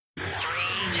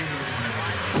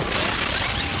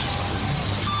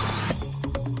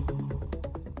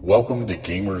Welcome to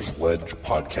Gamersledge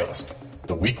Podcast,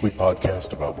 the weekly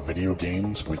podcast about video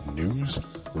games with news,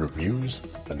 reviews,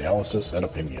 analysis, and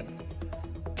opinion.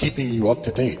 Keeping you up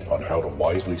to date on how to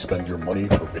wisely spend your money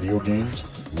for video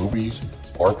games, movies,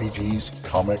 RPGs,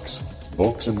 comics,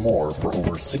 books, and more for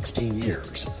over 16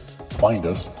 years. Find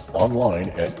us online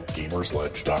at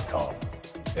Gamersledge.com.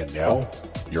 And now,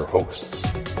 your hosts.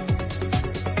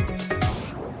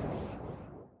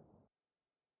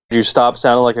 Did you stop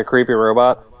sounding like a creepy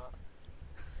robot?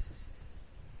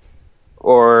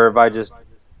 Or if I just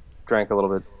drank a little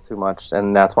bit too much,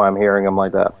 and that's why I'm hearing him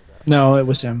like that? No, it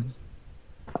was him.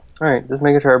 Alright, just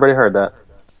making sure everybody heard that.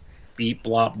 Beep,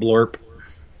 blop, blorp.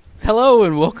 Hello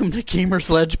and welcome to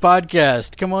Gamersledge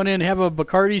Podcast. Come on in, have a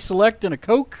Bacardi Select and a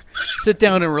Coke. Sit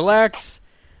down and relax.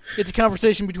 It's a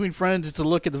conversation between friends. It's a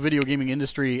look at the video gaming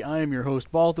industry. I am your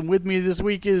host, Balt, and with me this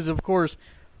week is, of course,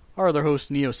 our other hosts,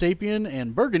 Neo Sapien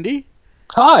and Burgundy.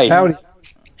 Hi! Howdy.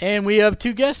 And we have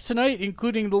two guests tonight,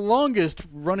 including the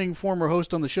longest-running former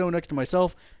host on the show next to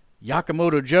myself,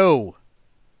 Yakamato Joe.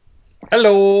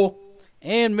 Hello.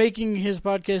 And making his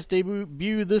podcast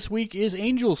debut this week is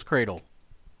Angel's Cradle.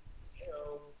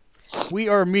 We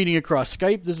are meeting across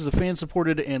Skype. This is a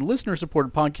fan-supported and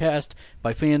listener-supported podcast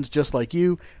by fans just like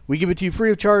you. We give it to you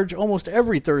free of charge almost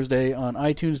every Thursday on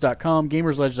iTunes.com,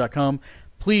 Gamersledge.com.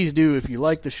 Please do, if you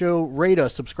like the show, rate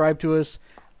us, subscribe to us,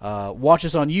 watch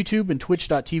us on YouTube and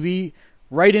Twitch.tv.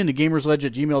 Write into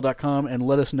gamersledge@gmail.com and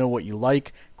let us know what you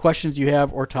like, questions you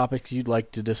have, or topics you'd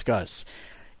like to discuss.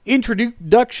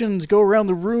 Introductions go around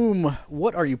the room.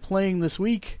 What are you playing this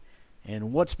week?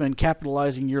 And what's been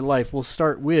capitalizing your life? We'll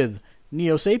start with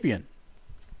Neo Sapien.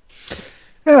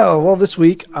 Yeah, well, this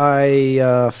week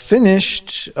I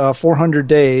finished 400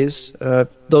 Days.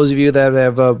 Those of you that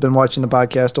have been watching the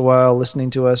podcast a while,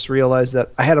 listening to us, realize that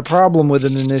I had a problem with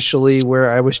it initially where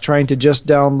I was trying to just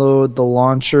download the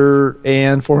launcher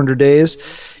and 400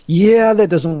 Days. Yeah,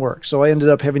 that doesn't work. So I ended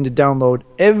up having to download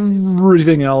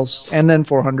everything else and then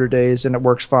 400 Days, and it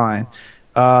works fine.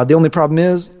 The only problem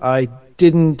is I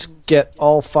didn't get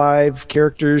all 5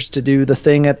 characters to do the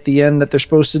thing at the end that they're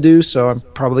supposed to do, so I'm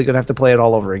probably going to have to play it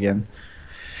all over again.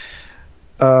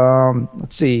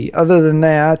 Let's see. Other than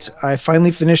that, I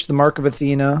finally finished The Mark of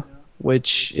Athena,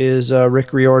 which is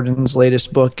Rick Riordan's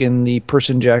latest book in the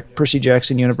Percy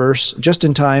Jackson universe, just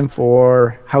in time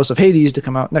for House of Hades to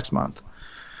come out next month.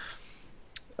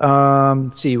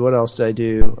 Let's see, what else did I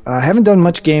do? I haven't done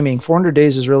much gaming. 400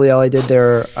 Days is really all I did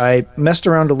there. I messed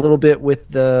around a little bit with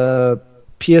the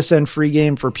PSN free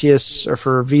game for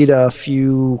for Vita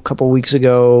a couple weeks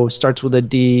ago. Starts with a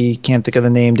D. Can't think of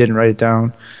the name. Didn't write it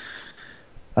down.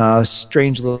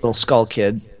 Strange little skull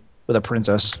kid with a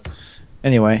princess.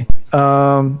 Anyway,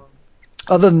 other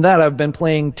than that, I've been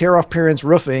playing Tear Off Parents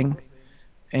Roofing,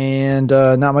 and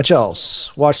not much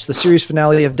else. Watched the series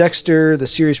finale of Dexter, the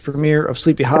series premiere of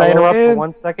Sleepy Hollow. Can I interrupt for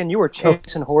 1 second? You were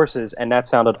chasing horses, and that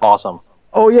sounded awesome.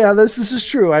 Oh, yeah, this is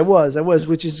true. I was,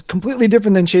 which is completely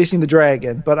different than chasing the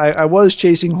dragon. But I was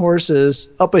chasing horses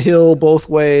up a hill both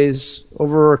ways,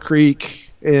 over a creek,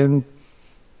 and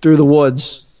through the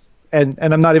woods. And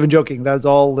I'm not even joking. That's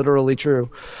all literally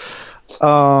true.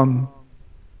 So,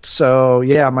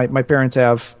 yeah, my parents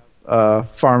have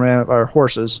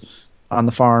horses on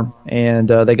the farm, and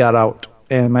they got out.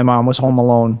 And my mom was home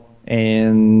alone.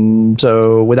 And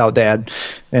so without dad.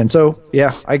 And so,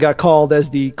 yeah, I got called as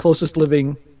the closest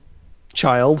living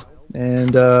child.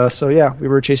 And so, yeah, we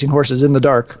were chasing horses in the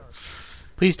dark.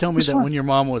 Please tell me that when your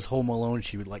mom was home alone,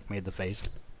 she made the face.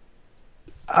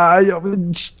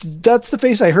 That's the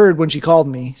face I heard when she called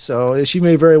me. So she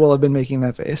may very well have been making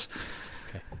that face.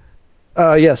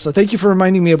 Okay. Yeah, so thank you for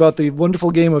reminding me about the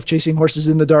wonderful game of chasing horses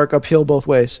in the dark uphill both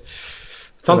ways.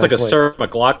 Sounds like a Sarah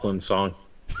McLachlan song.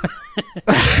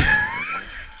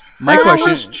 My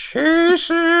question: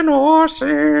 chasing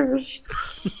horses.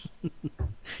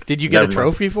 Did you get a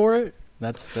trophy for it?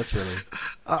 That's really.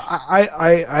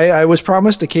 I was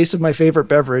promised a case of my favorite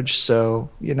beverage, so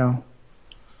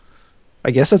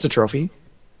I guess that's a trophy.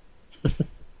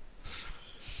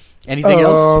 Anything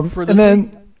else for this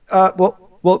week?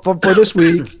 For this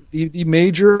week, the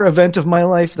major event of my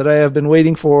life that I have been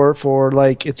waiting for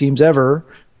like it seems ever.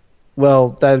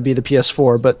 Well, that would be the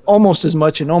PS4, but almost as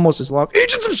much and almost as long.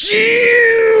 Agents of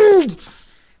S.H.I.E.L.D.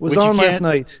 was on last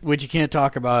night. Which you can't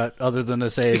talk about other than to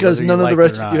say because none of the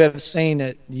rest of you have seen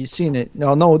it. You've seen it.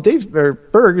 No,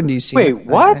 Burgundy's seen it. Wait,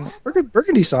 what?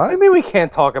 Burgundy saw it. What do you mean we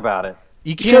can't talk about it?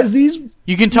 You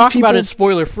can talk about it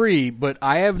spoiler free, but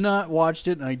I have not watched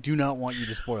it, and I do not want you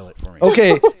to spoil it for me.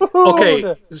 Okay.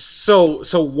 Okay. So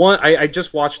one, I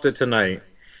just watched it tonight,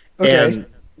 and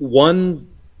one,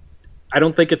 I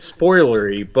don't think it's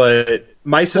spoilery, but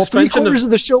My Well, suspension three-quarters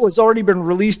of the show has already been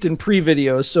released in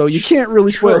pre-videos, so you can't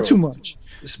really spoil True. too much.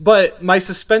 But my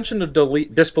suspension of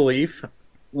disbelief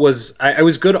was I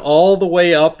was good all the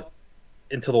way up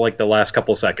until the last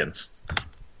couple seconds.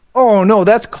 Oh no,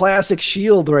 that's classic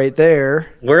Shield right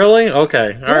there. Really?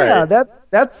 Okay. All Yeah, right.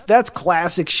 that's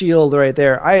classic Shield right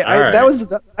there. All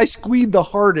right. I squeezed the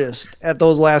hardest at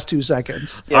those last 2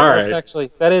 seconds. Yeah, All that's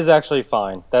right. that is actually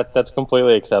fine. That's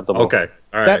completely acceptable. Okay.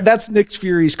 All right. That's Nick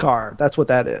Fury's car. That's what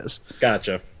that is.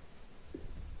 Gotcha.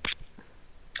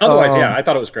 Otherwise, yeah, I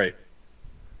thought it was great.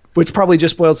 Which probably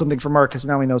just spoiled something for Mark because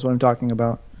now he knows what I'm talking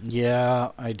about. Yeah,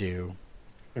 I do.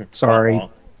 Sorry.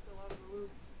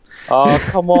 Oh,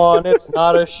 come on. It's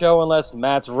not a show unless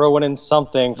Matt's ruining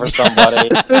something for somebody.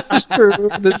 This is true.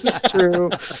 This is true.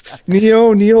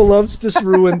 Neo loves to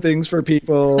ruin things for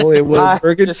people. It was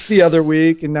Burgundy the other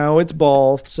week, and now it's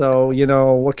Balth. So,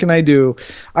 what can I do?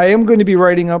 I am going to be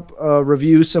writing up a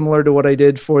review similar to what I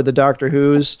did for the Doctor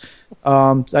Who's.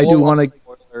 I do want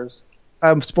to...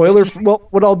 Spoiler. Well,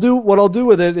 what I'll do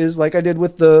with it is like I did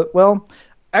with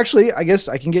actually, I guess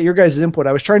I can get your guys' input.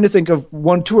 I was trying to think of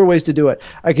two ways to do it.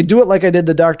 I could do it like I did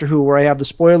the Doctor Who, where I have the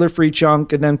spoiler-free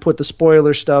chunk and then put the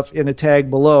spoiler stuff in a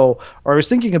tag below. Or I was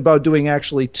thinking about doing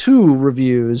actually 2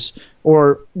 reviews,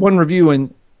 or 1 review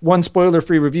and 1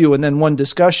 spoiler-free review, and then 1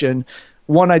 discussion.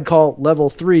 One I'd call level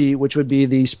 3, which would be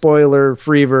the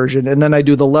spoiler-free version, and then I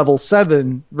do the level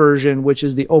 7 version, which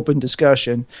is the open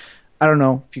discussion. I don't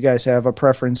know if you guys have a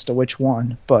preference to which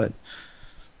one, but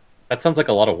That sounds like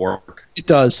a lot of work. it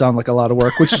does sound like a lot of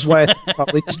work, which is why I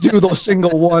probably just do the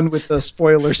single one with the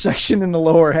spoiler section in the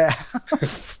lower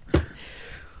half.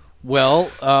 Well,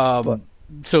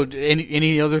 so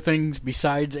any other things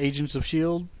besides Agents of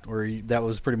S.H.I.E.L.D., or that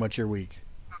was pretty much your week?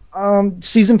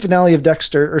 Season finale of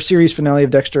Dexter, or series finale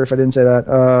of Dexter, if I didn't say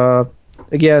that.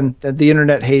 Again, the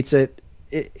internet hates it.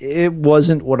 It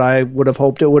wasn't what I would have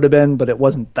hoped it would have been, but it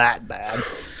wasn't that bad.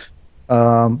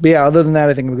 But yeah, other than that,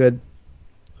 I think I'm good.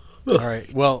 All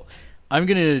right. Well, I'm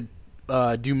going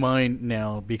to do mine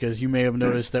now because you may have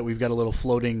noticed that we've got a little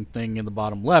floating thing in the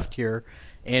bottom left here,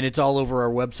 and it's all over our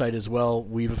website as well.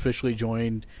 We've officially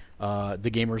joined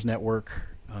the Gamers Network,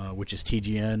 which is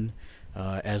TGN.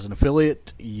 As an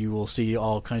affiliate, you will see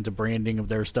all kinds of branding of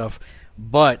their stuff.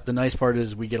 But the nice part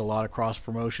is we get a lot of cross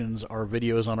promotions. Our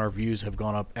videos on our views have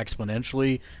gone up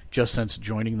exponentially just since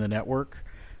joining the network.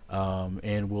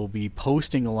 And we'll be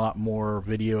posting a lot more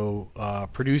video,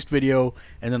 produced video,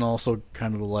 and then also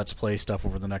kind of the Let's Play stuff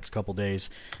over the next couple days.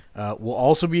 We'll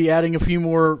also be adding a few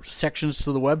more sections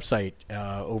to the website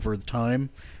over the time.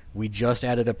 We just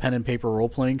added a pen and paper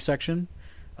role-playing section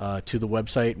to the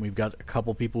website, and we've got a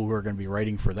couple people who are going to be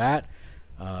writing for that.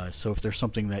 So if there's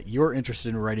something that you're interested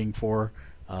in writing for,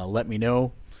 let me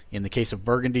know. In the case of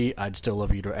Burgundy, I'd still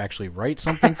love you to actually write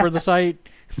something for the site.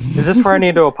 Is this where I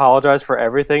need to apologize for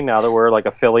everything now that we're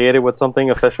affiliated with something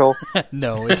official?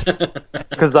 No, it's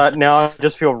because now I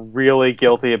just feel really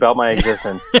guilty about my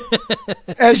existence.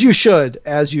 As you should.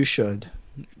 As you should.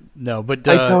 No, but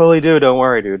I totally do. Don't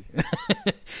worry, dude.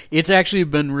 It's actually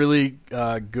been really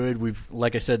good. We've,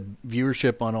 like I said,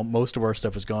 viewership on most of our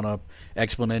stuff has gone up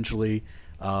exponentially.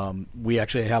 We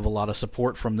actually have a lot of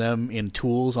support from them in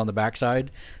tools on the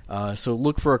backside. So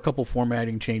look for a couple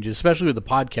formatting changes, especially with the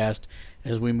podcast,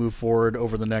 as we move forward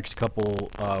over the next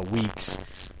couple weeks.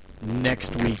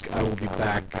 Next week, I will be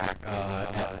back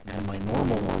at my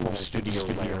normal studio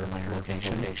layer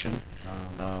location,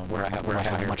 where I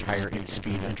have much higher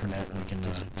speed internet, and we can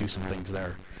do some things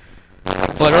there.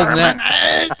 But other than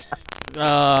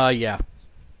that, yeah.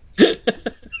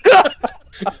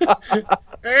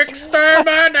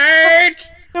 Exterminate!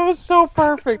 It was so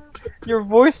perfect. Your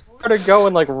voice started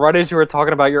going right as you were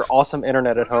talking about your awesome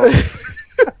internet at home.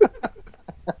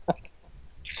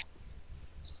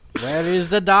 Where is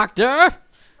the doctor? All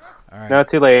right. No,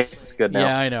 too late. It's good now.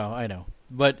 Yeah, I know.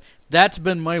 But that's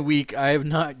been my week. I've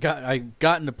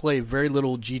gotten to play very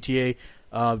little GTA.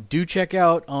 Do check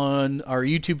out on our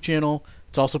YouTube channel.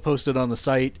 It's also posted on the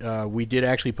site. We did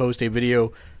actually post a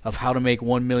video of how to make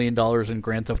 $1 million in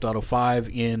Grand Theft Auto 5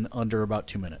 in under about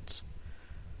 2 minutes.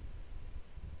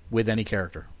 With any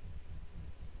character.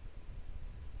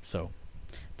 So,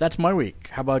 that's my week.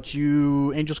 How about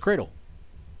you, Angel's Cradle?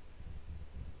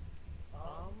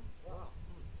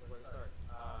 Where to start?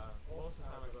 Most of the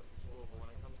time I go to school, but when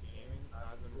it comes to gaming,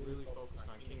 I've been really focused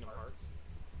on Kingdom Hearts,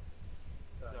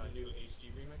 the new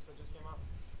HD remix that just came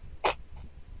out.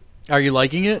 Are you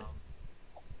liking it?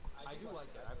 I do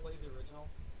like that. I played the original.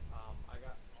 I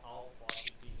got all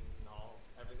quality and all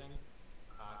everything.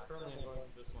 Currently, I'm going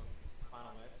through this one's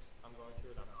final mix. I'm going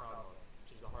through it on proud mode,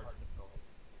 which is the hardest difficulty.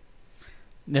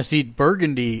 Now, see,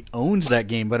 Burgundy owns that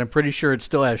game, but I'm pretty sure it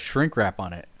still has shrink wrap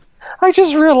on it. I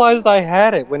just realized I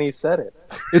had it when he said it.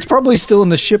 It's probably still in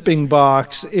the shipping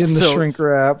box in the So, shrink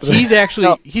wrap. He's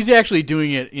actually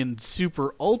doing it in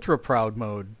super ultra proud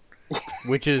mode,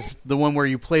 which is the one where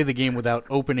you play the game without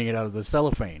opening it out of the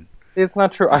cellophane. It's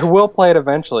not true. I will play it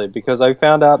eventually because I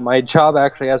found out my job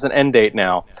actually has an end date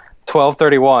now,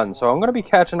 12/31. So I'm going to be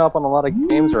catching up on a lot of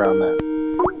games around then,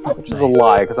 which is a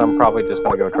lie because I'm probably just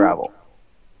going to go travel.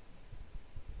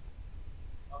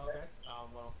 Okay.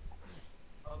 Well,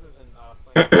 other than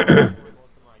playing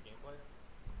most of my gameplay,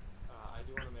 I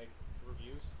do want to make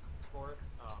reviews for it.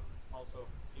 Also,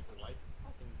 if people like,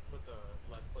 I can put the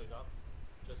Let's Plays up,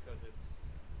 just because it's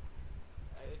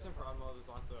in proud mode. There's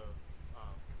lots of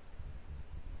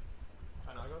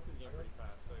I know I go through the game pretty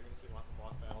fast, so you're gonna see lots of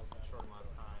boss battles in a short amount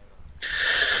of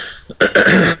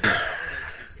time.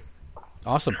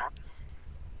 Awesome.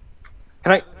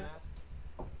 Can I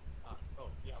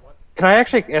can I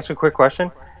actually ask a quick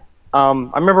question? I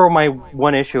remember my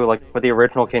one issue like with the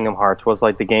original Kingdom Hearts was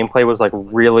like the gameplay was like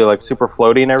really like super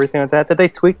floaty and everything like that. Did they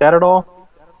tweak that at all?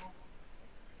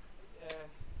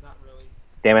 Not really.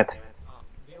 Damn it.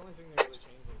 The only thing that really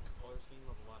changed was the color scheme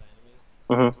of a lot of enemies.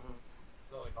 Mm-hmm.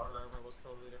 So like our armor looks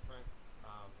totally different.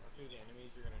 A few of the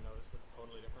enemies you're gonna notice look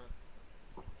totally different.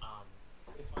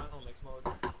 It's final mix mode,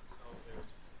 so there's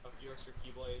a few extra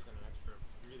keyblades and an extra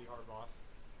really hard boss.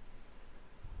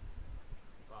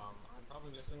 I'm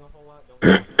probably missing a whole lot. Don't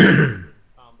worry.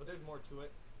 But there's more to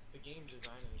it. The game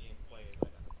design and the gameplay is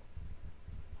identical.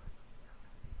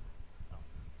 Oh,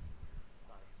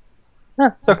 sorry.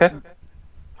 Yeah, it's okay.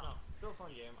 No, still a fun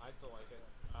game. I still like it.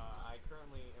 I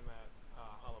currently am at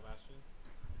Hollow Bastion,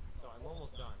 so I'm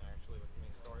almost done actually with the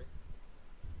main story.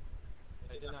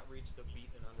 I did not reach the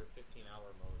beat in under 15-hour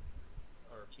mode,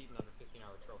 or beat in under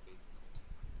 15-hour trophy.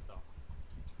 So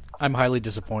I'm highly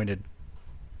disappointed.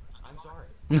 I'm sorry.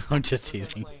 I'm just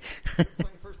teasing.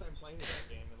 First time playing that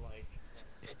game, and like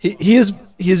He is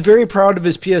very proud of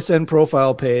his PSN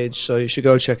profile page, so you should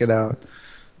go check it out.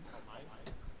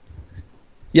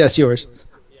 Yes, yours.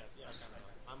 yes,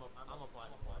 I'm a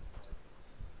platinum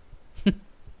one.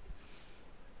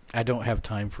 I don't have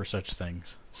time for such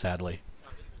things, sadly. I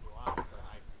didn't go out, but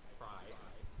I tried.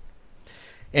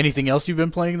 Anything else you've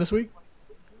been playing this week?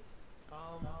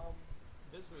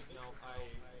 This week, I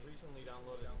recently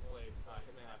downloaded and played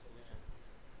Hitman Absolution.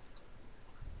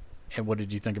 And what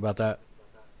did you think about that?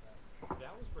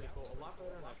 That was pretty cool. A lot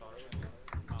better than I thought it would be.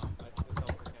 I think the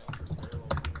stealth mechanics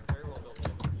are very well built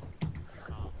in.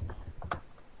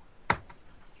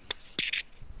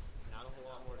 Not a whole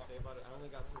lot more to say about it. I only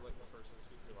got through like the first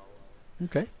two levels.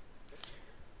 Okay.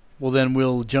 Well, then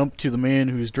we'll jump to the man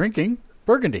who's drinking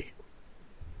Burgundy.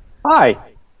 Hi.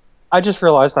 I just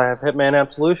realized I have Hitman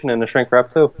Absolution in the shrink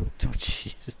wrap too. Oh,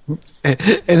 jeez.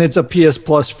 And it's a PS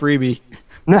Plus freebie.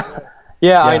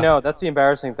 Yeah, I know. That's the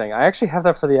embarrassing thing. I actually have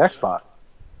that for the Xbox.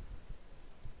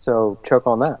 So choke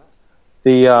on that.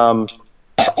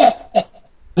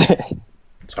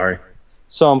 Sorry.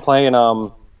 So I'm playing.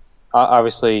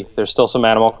 Obviously, there's still some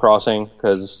Animal Crossing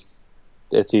because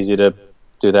it's easy to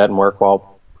do that and work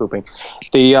while pooping.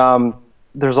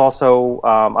 There's also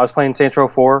I was playing Saints Row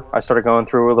 4. I started going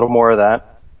through a little more of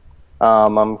that.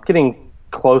 I'm getting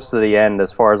close to the end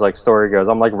as far as like story goes.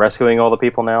 I'm like rescuing all the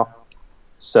people now.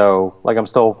 So, like, I'm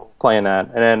still playing that.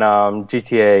 And then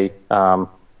GTA,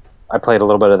 I played a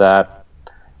little bit of that.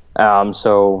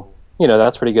 So,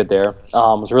 that's pretty good there.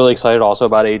 I was really excited also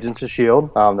about Agents of S.H.I.E.L.D.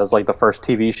 That's, like, the first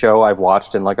TV show I've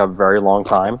watched in, like, a very long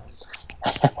time.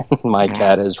 My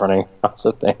cat is running across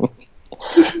the thing.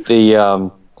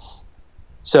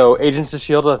 So, Agents of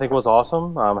S.H.I.E.L.D. I think was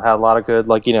awesome. Had a lot of good,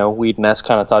 like, Weed Nest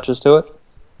kind of touches to it.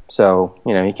 So,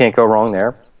 you can't go wrong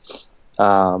there.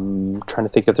 Trying to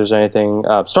think if there's anything.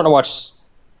 Starting to watch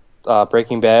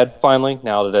Breaking Bad finally,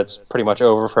 now that it's pretty much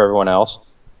over for everyone else.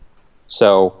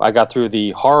 So I got through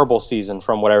the horrible season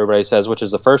from what everybody says, which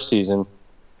is the first season,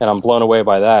 and I'm blown away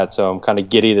by that. So I'm kind of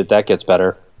giddy that gets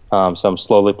better. So I'm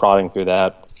slowly prodding through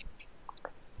that.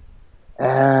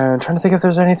 And trying to think if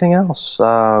there's anything else.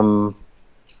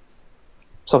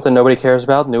 Something nobody cares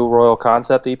about. New Royal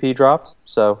Concept EP dropped,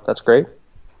 so that's great.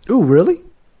 Ooh, really?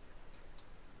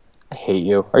 I hate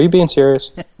you. Are you being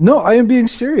serious? No, I am being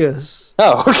serious.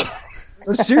 Oh, okay.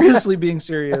 I'm seriously being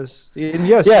serious. And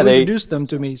yes, Yeah, you introduced them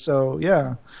to me, so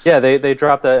yeah. Yeah, they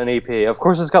dropped an EP. Of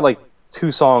course, it's got like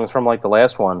 2 songs from like the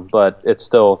last one, but it's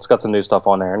got some new stuff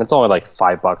on there, and it's only like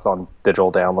 $5 on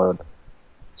digital download.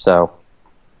 So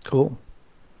Cool.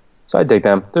 So I dig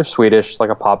them. They're Swedish, like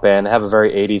a pop band. They have a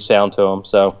very 80s sound to them,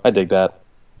 so I dig that.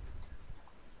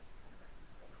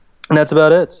 And that's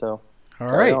about it. So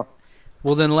all right.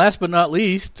 Well, then, last but not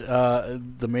least,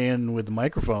 the man with the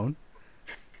microphone.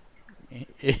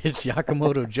 It's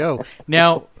Yakamato Joe.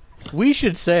 Now, we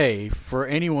should say, for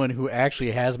anyone who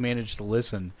actually has managed to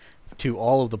listen to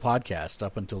all of the podcasts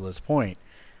up until this point,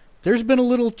 there's been a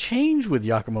little change with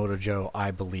Yakamato Joe,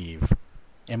 I believe.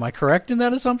 Am I correct in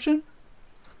that assumption?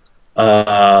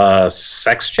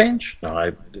 Sex change?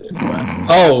 No,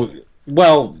 oh,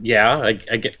 well, yeah. I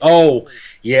get. Oh,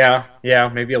 yeah,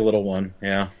 maybe a little one.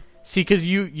 Yeah. See, because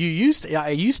I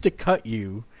used to cut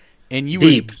you, and you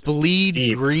Deep. would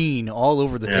bleed green all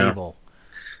over the table.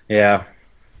 Yeah.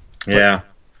 Yeah.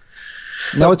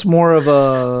 Now it's more of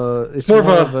a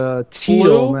more of a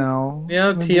teal blue? now. Yeah,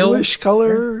 A teal. bluish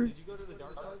color.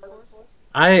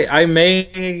 I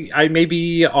may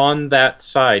be on that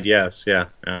side. Yes. Yeah.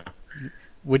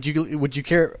 Would you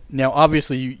care? Now,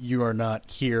 obviously, you are not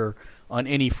here on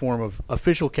any form of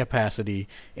official capacity,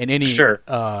 and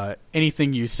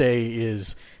anything you say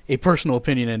is a personal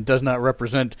opinion and does not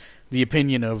represent the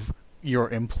opinion of your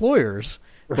employers.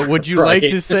 But would you like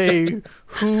to say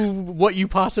what you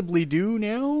possibly do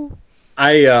now?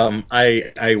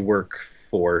 I work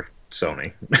for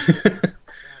Sony.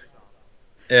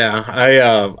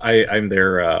 Yeah, I'm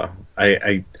there.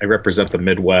 I represent the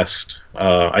Midwest.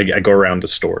 I go around to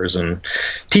stores and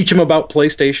teach them about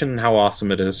PlayStation and how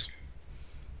awesome it is.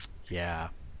 Yeah.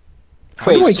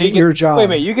 How do I get your job? Wait a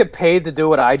minute, you get paid to do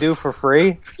what I do for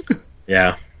free?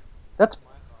 Yeah. That's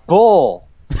bull.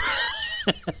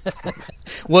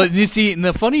 Well, you see, and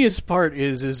the funniest part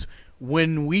is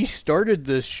when we started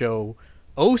this show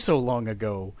so long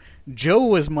ago, Joe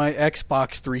was my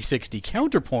Xbox 360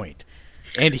 counterpoint,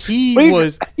 and he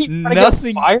was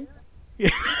nothing.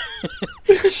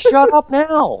 Shut up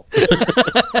now.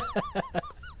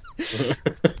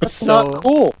 That's not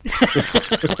cool.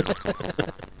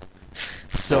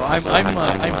 So I'm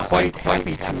quite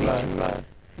happy to.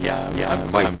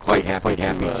 I'm quite happy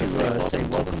to say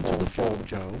welcome to the fold,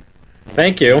 Joe.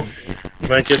 Thank you.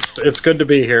 It's good to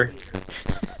be here.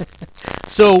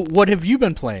 So, what have you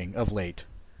been playing of late?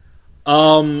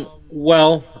 Well,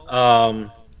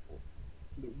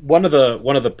 one of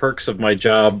the perks of my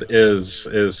job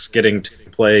is getting to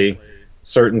play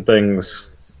certain things.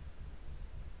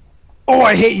 Oh,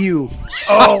 I hate you.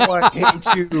 Oh, I hate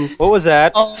you. What was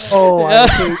that? Oh, I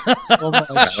hate you so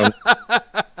much.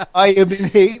 I am in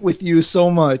hate with you so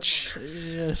much.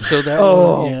 Yeah, so that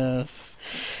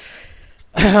yes.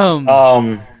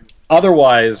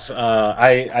 Otherwise,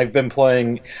 I've been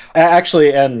playing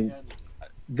actually, and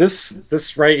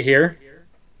this right here,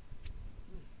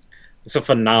 it's a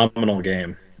phenomenal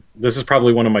game. This is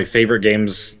probably one of my favorite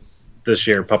games this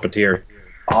year, Puppeteer.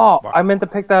 Oh, I meant to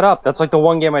pick that up. That's like the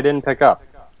one game I didn't pick up.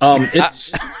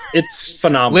 It's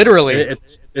phenomenal. Literally,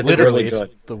 it's literally, really good.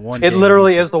 it's the one. It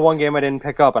literally is the one game I didn't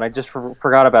pick up, and I just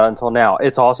forgot about it until now.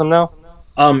 It's awesome though.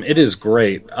 It is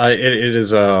great. It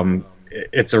is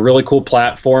it's a really cool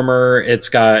platformer. It's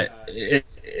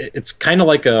kind of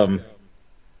like I don't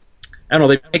know.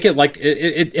 They make it like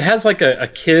it has like a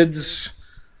kid's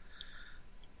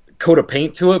coat of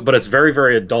paint to it, but it's very,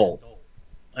 very adult.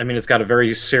 I mean, it's got a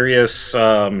very serious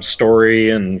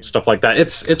story and stuff like that.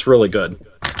 It's really good.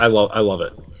 I love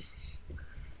it.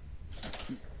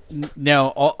 Now,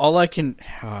 all I can,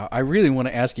 I really want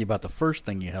to ask you about the first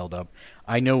thing you held up.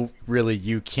 I know, really,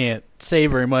 you can't say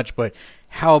very much, but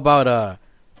how about a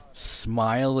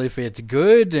smile if it's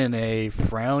good and a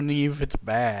frown if it's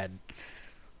bad?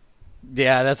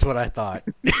 Yeah, that's what I thought.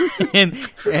 and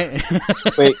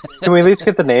Wait, can we at least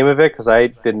get the name of it? Because I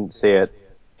didn't see it.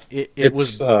 It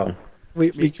was. We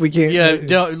can't.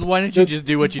 Yeah, why don't you just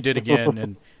do what you did again?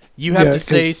 And you have to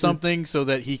say something so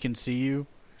that he can see you.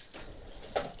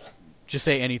 Just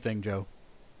say anything, Joe.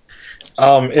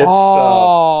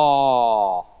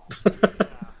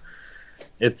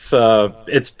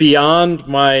 It's beyond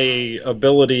my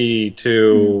ability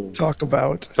to talk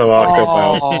about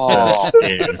this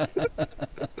game.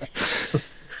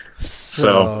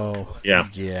 So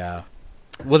yeah.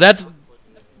 Well, that's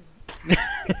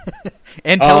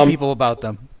and tell people about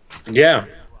them. Yeah.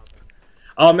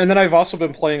 And then I've also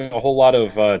been playing a whole lot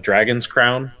of Dragon's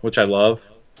Crown, which I love.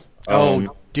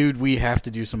 Dude, we have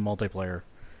to do some multiplayer.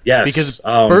 Yes, because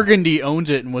Burgundy owns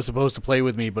it and was supposed to play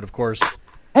with me, but of course,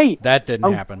 that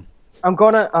didn't happen. I'm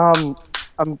gonna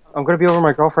be over at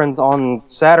my girlfriend's on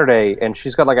Saturday, and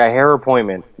she's got like a hair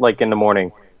appointment like in the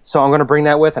morning. So I'm gonna bring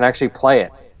that with and actually play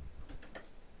it.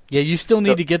 Yeah, you still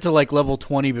need to get to like level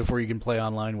 20 before you can play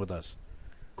online with us.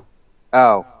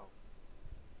 Oh,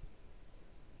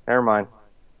 never mind.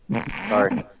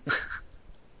 Sorry.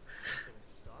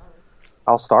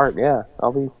 I'll start. Yeah,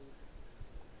 I'll be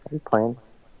playing.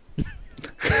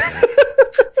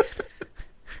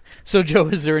 So, Joe,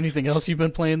 is there anything else you've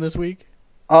been playing this week?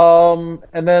 And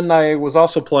then I was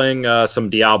also playing some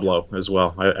Diablo as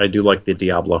well. I do like the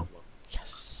Diablo.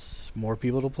 Yes, more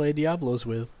people to play Diablos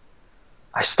with.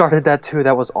 I started that too.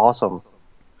 That was awesome.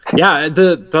 Yeah,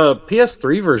 the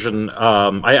PS3 version,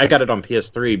 I got it on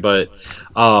PS3, but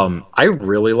I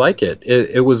really like it.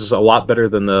 It was a lot better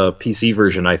than the PC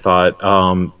version, I thought.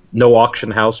 No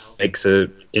auction house makes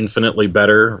it infinitely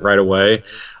better right away.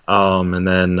 And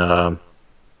then,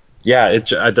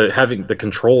 having the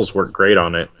controls work great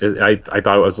on it. I thought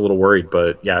I was a little worried,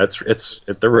 but yeah,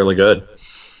 they're really good.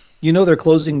 You know they're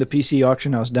closing the PC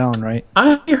auction house down, right?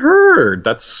 I heard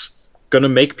that's going to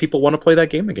make people want to play that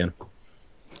game again.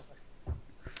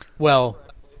 Well,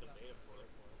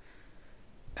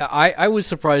 I was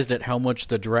surprised at how much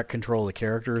the direct control of the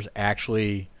characters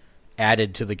actually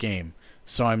added to the game.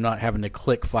 So I'm not having to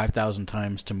click 5,000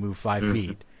 times to move 5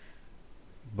 feet.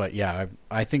 But yeah,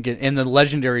 I think and the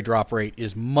legendary drop rate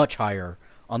is much higher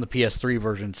on the PS3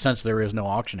 version since there is no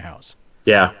auction house.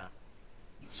 Yeah.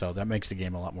 So that makes the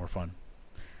game a lot more fun.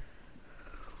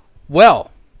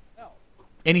 Well,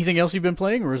 anything else you've been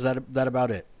playing, or is that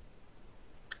about it?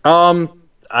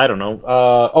 I don't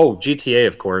know. GTA,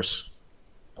 of course.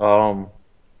 Are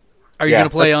you going to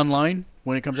play online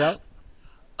when it comes out?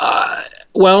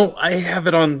 Well, I have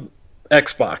it on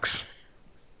Xbox.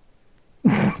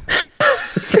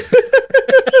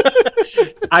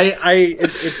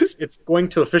 It's going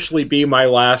to officially be my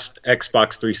last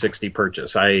Xbox 360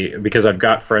 purchase. Because I've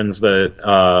got friends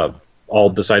that all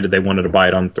decided they wanted to buy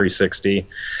it on 360,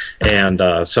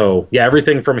 and so yeah,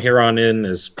 everything from here on in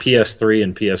is PS3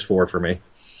 and PS4 for me.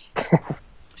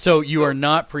 So you are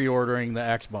not pre-ordering the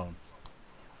Xbone?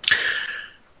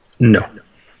 No.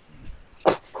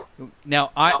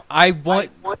 Now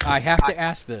I have to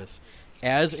ask this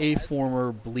as a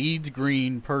former Bleeds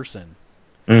Green person.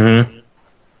 Mm-hmm.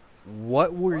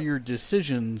 What were your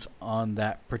decisions on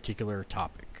that particular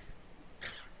topic?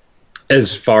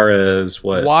 As far as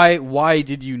what? Why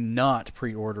did you not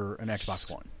pre-order an Xbox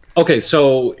One? Okay,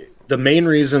 so the main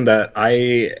reason that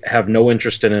I have no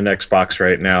interest in an Xbox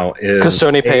right now is Because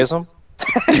Sony pays them?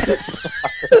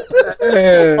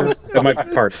 That might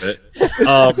be part of it.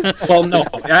 Well, no.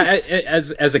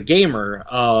 As a gamer,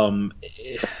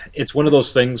 it's one of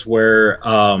those things where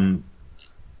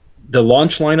the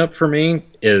launch lineup for me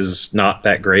is not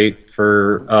that great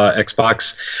for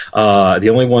Xbox. The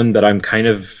only one that I'm kind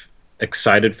of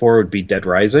excited for would be Dead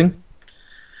Rising.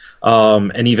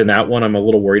 And even that one I'm a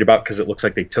little worried about because it looks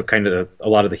like they took kind of a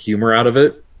lot of the humor out of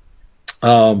it.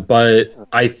 But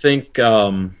I think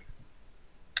the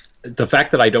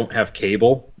fact that I don't have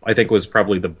cable, I think, was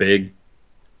probably the big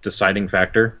deciding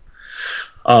factor.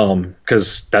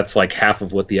 Because that's like half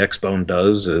of what the Xbone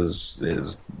does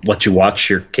is let you watch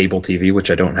your cable TV, which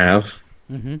I don't have.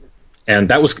 Mm-hmm. And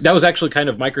that was actually kind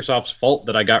of Microsoft's fault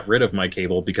that I got rid of my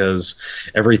cable, because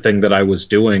everything that I was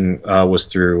doing was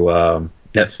through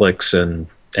Netflix and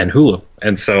Hulu.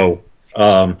 And so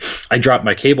I dropped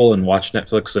my cable and watched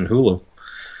Netflix and Hulu.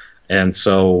 And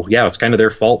so, yeah, it's kind of their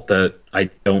fault that I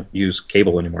don't use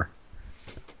cable anymore.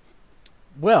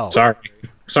 Well, sorry,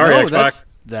 no, Xbox.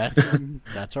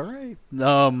 That's all right.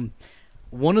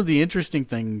 One of the interesting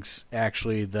things,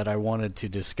 actually, that I wanted to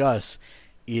discuss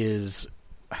is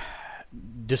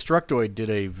Destructoid did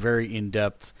a very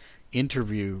in-depth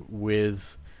interview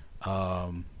with.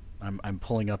 I'm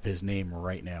pulling up his name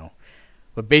right now,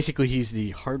 but basically he's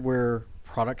the hardware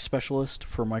product specialist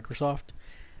for Microsoft,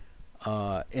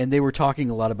 and they were talking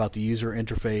a lot about the user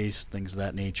interface, things of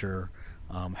that nature,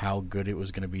 how good it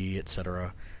was going to be,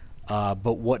 etc.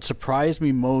 But what surprised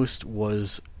me most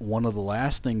was one of the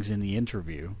last things in the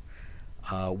interview,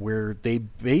 where they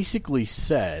basically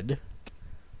said,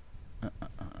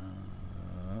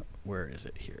 where is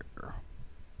it here?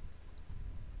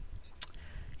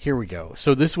 Here we go.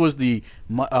 So this was the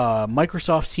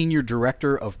Microsoft Senior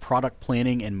Director of Product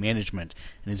Planning and Management,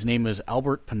 and his name is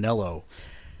Albert Pinello.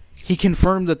 He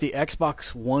confirmed that the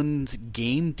Xbox One's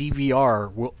game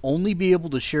DVR will only be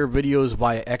able to share videos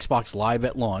via Xbox Live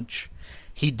at launch.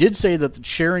 He did say that the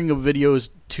sharing of videos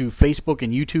to Facebook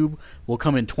and YouTube will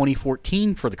come in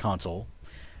 2014 for the console.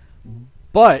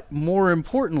 But more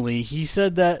importantly, he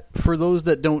said that for those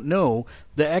that don't know,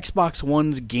 the Xbox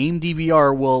One's game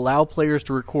DVR will allow players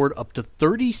to record up to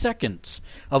 30 seconds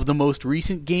of the most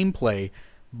recent gameplay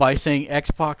by saying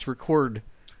Xbox record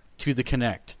to the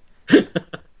Kinect.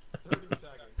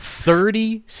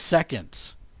 30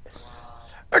 seconds.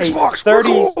 Xbox 30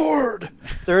 record!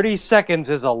 30 seconds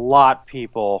is a lot,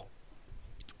 people.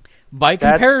 By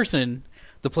comparison,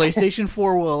 The PlayStation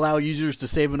 4 will allow users to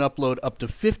save and upload up to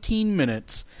 15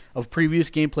 minutes of previous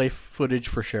gameplay footage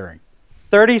for sharing.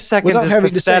 30 seconds Without is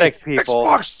having pathetic, to say, people.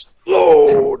 Xbox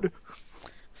load!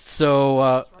 So,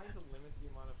 Trying to limit the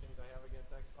amount of things I have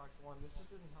against Xbox One, this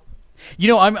just isn't helping. you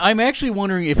know, I'm actually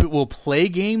wondering if it will play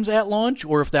games at launch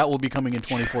or if that will be coming in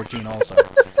 2014 also.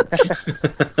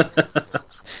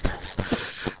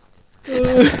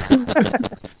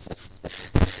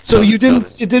 So you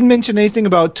didn't mention anything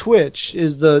about Twitch.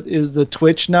 Is the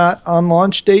Twitch not on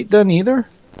launch date then either?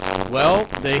 Well,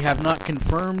 they have not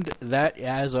confirmed that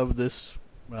as of this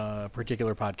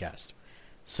particular podcast.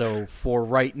 So for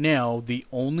right now, the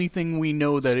only thing we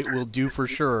know that it will do for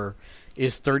sure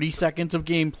is 30 seconds of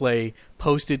gameplay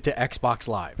posted to Xbox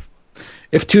Live.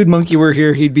 If Toad Monkey were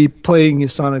here, he'd be playing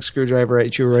his sonic screwdriver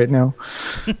at you right now.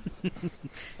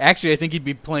 Actually, I think he'd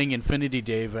be playing Infinity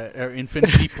Blade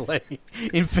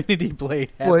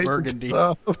at Burgundy.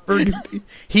 Burgundy.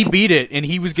 He beat it, and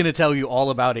he was going to tell you all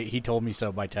about it. He told me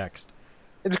so by text.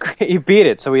 It's great. He beat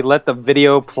it, so he let the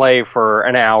video play for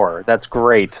an hour. That's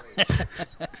great.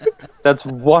 That's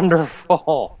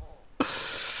wonderful.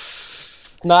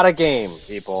 It's not a game,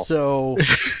 people. So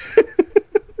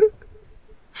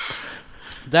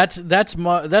that's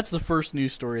the first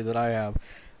news story that I have.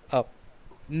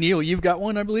 Neil, you've got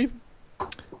one, I believe?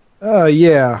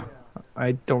 Yeah.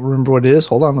 I don't remember what it is.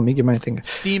 Hold on, let me get my thing.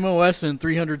 SteamOS and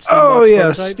 300 Steambox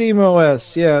prototypes?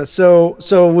 SteamOS. Yeah.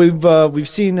 So we've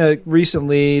seen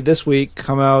recently this week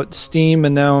come out.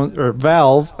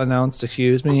 Valve announced,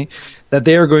 that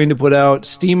they are going to put out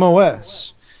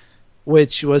SteamOS,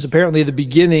 which was apparently the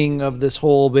beginning of this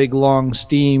whole big long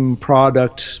Steam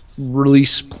product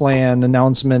release plan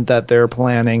announcement that they're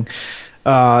planning.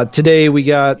 Today we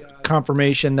got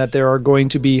confirmation that there are going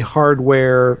to be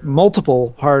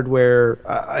multiple hardware.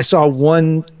 I saw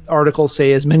one article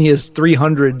say as many as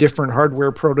 300 different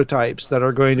hardware prototypes that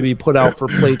are going to be put out for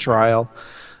play trial,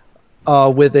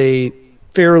 with a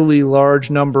fairly large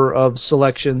number of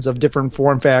selections of different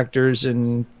form factors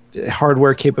and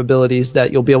hardware capabilities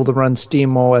that you'll be able to run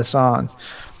SteamOS on.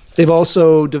 They've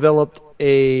also developed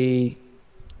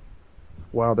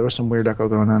wow, there was some weird echo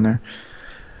going on there.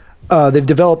 They've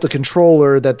developed a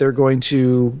controller that they're going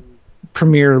to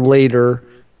premiere later.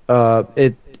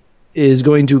 It is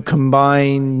going to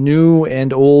combine new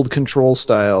and old control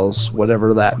styles,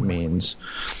 whatever that means.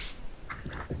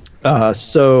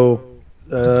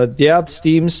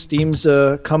 Steam's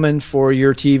coming for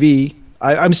your TV.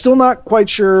 I'm still not quite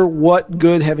sure what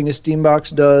good having a Steam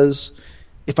box does.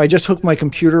 If I just hook my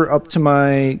computer up to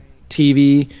my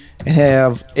TV and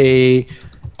have a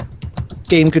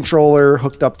game controller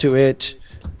hooked up to it,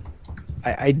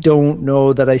 I don't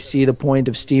know that I see the point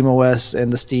of SteamOS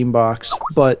and the Steam box,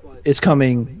 but it's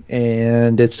coming,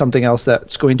 and it's something else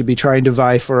that's going to be trying to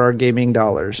vie for our gaming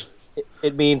dollars.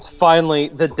 It means finally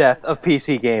the death of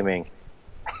PC gaming.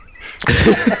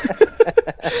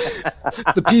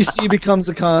 The PC becomes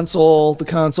a console, the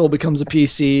console becomes a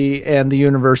PC, and the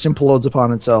universe implodes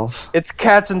upon itself. It's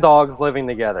cats and dogs living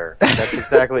together. That's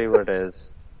exactly what it is.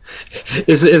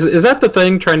 Is that the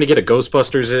thing? Trying to get a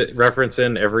Ghostbusters reference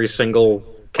in every single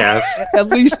cast? At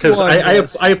least because one. I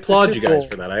applaud you guys goal.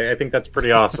 for that. I think that's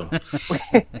pretty awesome.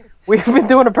 We've been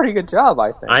doing a pretty good job,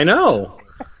 I think. I know.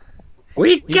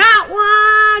 We got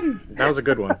one. That was a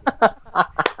good one.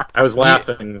 I was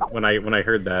laughing when I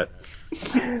heard that.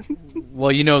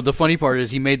 Well, the funny part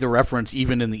is he made the reference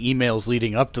even in the emails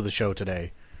leading up to the show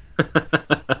today.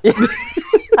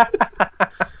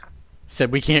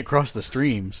 Said we can't cross the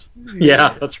streams.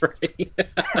 Yeah, that's right.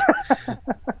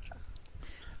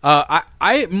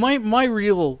 My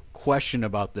real question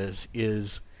about this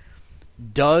is,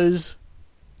 does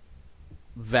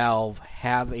Valve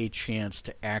have a chance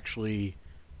to actually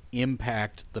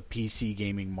impact the PC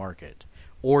gaming market?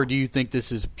 Or do you think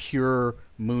this is pure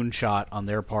moonshot on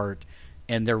their part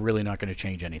and they're really not going to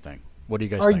change anything? What do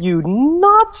you guys think? Are you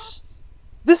nuts?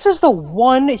 This is the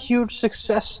one huge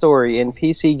success story in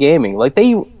PC gaming. Like,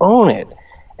 they own it.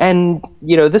 And,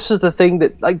 this is the thing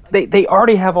that, like, they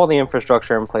already have all the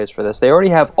infrastructure in place for this. They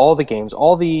already have all the games,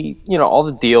 all the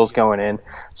deals going in.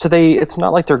 So it's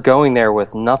not like they're going there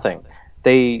with nothing.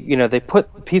 They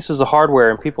put pieces of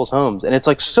hardware in people's homes, and it's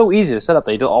like so easy to set up.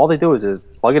 All they do is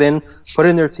plug it in, put it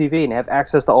in their TV, and have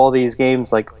access to all these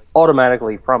games like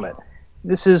automatically from it.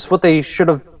 This is what they should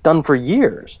have done for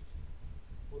years.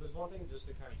 Well, there's one thing just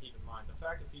to kind of keep in mind. The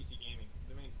fact of PC gaming,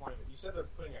 the main point of it, you said they're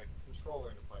putting a controller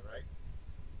into play, right?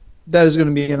 That is going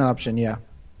to be an option, yeah.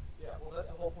 Yeah, well,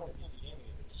 that's the whole point of PC gaming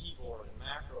is the keyboard and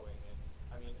macroing.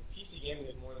 And, PC gaming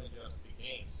is more than just the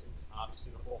games. It's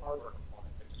obviously the whole hardware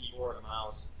component, the keyboard, the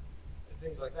mouse, and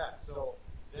things like that. So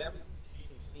them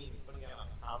taking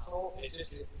console,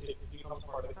 it becomes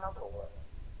part of the console world.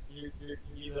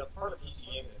 The part of PC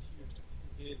gaming that's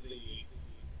huge is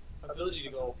the ability to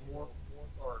go more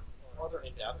or further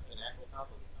in depth than actual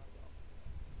console.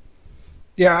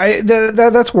 Yeah,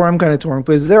 that's where I'm kind of torn,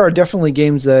 because there are definitely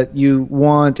games that you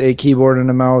want a keyboard and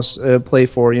a mouse play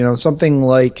for. You know, something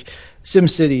like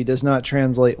SimCity does not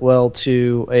translate well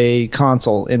to a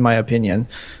console, in my opinion.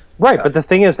 Right, but the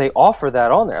thing is, they offer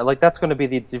that on there. Like, that's going to be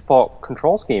the default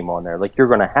control scheme on there. Like, you're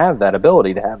going to have that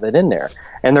ability to have that in there.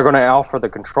 And they're going to offer the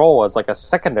control as, like, a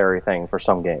secondary thing for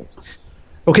some games.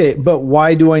 Okay, but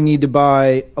why do I need to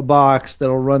buy a box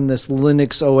that'll run this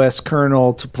Linux OS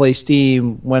kernel to play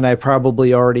Steam when I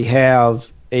probably already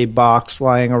have a box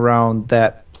lying around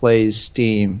that plays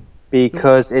Steam?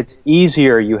 Because it's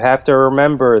easier. You have to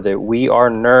remember that we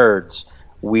are nerds.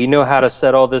 We know how to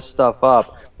set all this stuff up.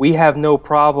 We have no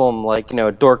problem,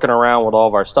 dorking around with all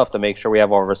of our stuff to make sure we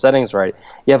have all of our settings right.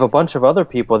 You have a bunch of other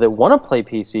people that want to play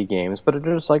PC games, but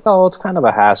they're just like, oh, it's kind of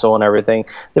a hassle and everything.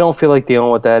 They don't feel like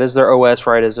dealing with that. Is their OS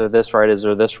right? Is there this right? Is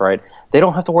there this right? They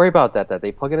don't have to worry about that.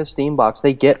 They plug in a Steam box.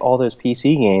 They get all those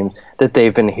PC games that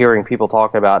they've been hearing people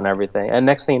talk about and everything. And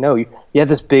next thing you know, you have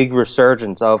this big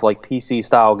resurgence of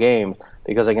PC-style games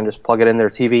because they can just plug it in their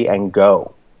TV and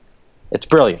go. It's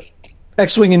brilliant.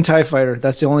 X-Wing and TIE Fighter,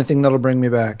 that's the only thing that'll bring me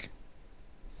back.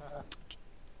 How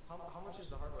much is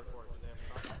the hardware for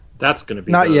it? That's going to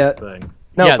be Not the yet. thing.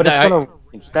 No, Yeah, but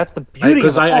that's the beauty.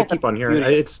 Because of it. I keep on hearing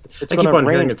I keep on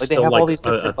hearing it's still like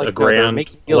a grand,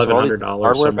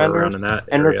 $1,100 somewhere around in that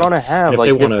and area. they're going to have And if like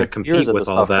they want to different compete tiers of with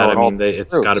the all stuff that, I going mean,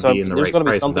 it's got to So be in the there's right gonna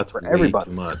be price, and something that's for way everybody.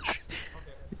 too much.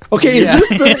 Okay,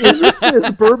 is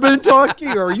this Bourbon talking,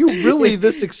 or are you really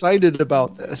this excited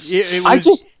about this?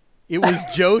 It was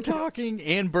Joe talking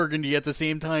and Burgundy at the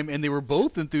same time, and they were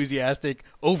both enthusiastic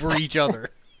over each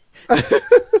other.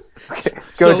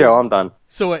 Go, Joe. I'm done.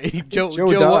 So, Joe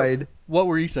died. What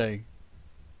were you saying?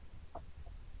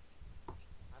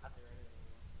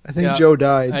 I think Joe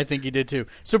died. I think he did too.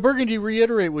 So, Burgundy,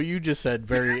 reiterate what you just said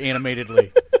very animatedly.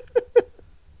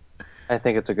 I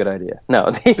think it's a good idea.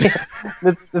 No,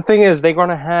 the thing is, they're going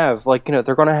to have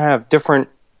they're going to have different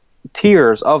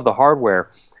tiers of the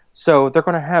hardware. So they're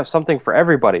going to have something for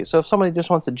everybody. So if somebody just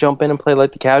wants to jump in and play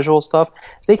like the casual stuff,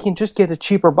 they can just get a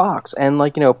cheaper box and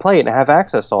play it and have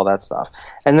access to all that stuff.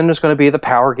 And then there's going to be the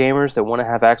power gamers that want to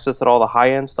have access to all the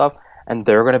high-end stuff, and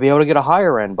they're going to be able to get a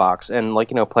higher-end box and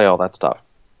play all that stuff.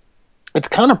 It's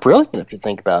kind of brilliant if you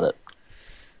think about it.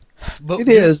 It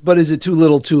is, but is it too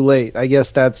little, too late? I guess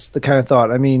that's the kind of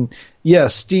thought. I mean,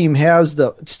 yes, Steam has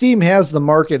the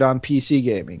market on PC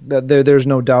gaming. There's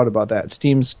no doubt about that.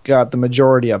 Steam's got the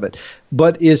majority of it.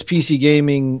 But is PC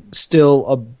gaming still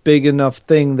a big enough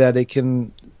thing that it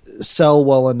can sell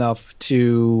well enough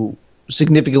to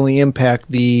significantly impact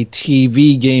the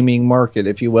TV gaming market,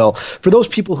 if you will, for those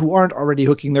people who aren't already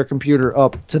hooking their computer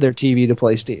up to their TV to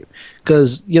play Steam?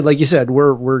 Because, like you said,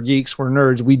 we're geeks, we're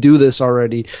nerds, we do this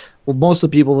already. Well, most of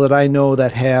the people that I know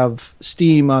that have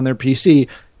Steam on their PC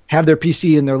have their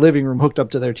PC in their living room hooked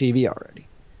up to their TV already.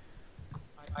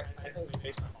 I think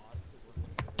based on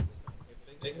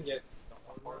if they can get the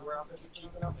hardware out there cheap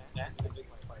enough, that's the big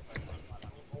fight.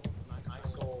 I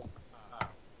sold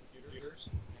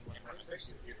computers and fixed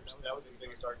computers. That was the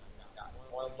biggest argument I got.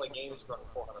 I want to play games for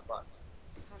 $400.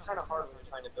 It's kind of hard when you're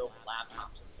trying to build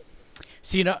laptops.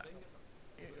 See, now,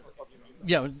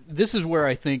 yeah, this is where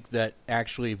I think that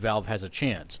actually Valve has a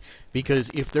chance, because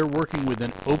if they're working with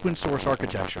an open source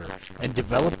architecture and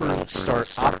developers start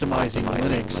optimizing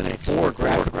Linux for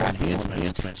graphical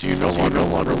enhancements, so you're no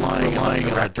longer relying on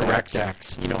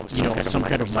DirectX, some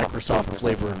kind of Microsoft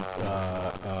flavored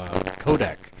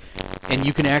codec, and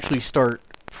you can actually start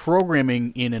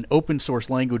programming in an open source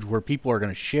language where people are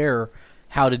going to share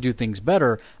how to do things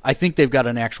better. I think they've got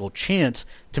an actual chance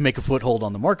to make a foothold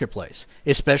on the marketplace,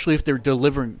 especially if they're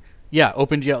delivering,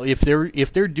 OpenGL.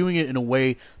 If they're doing it in a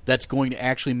way that's going to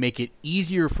actually make it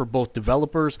easier for both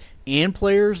developers and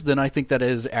players, then I think that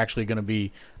is actually going to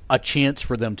be a chance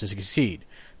for them to succeed.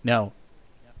 Now,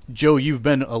 Joe, you've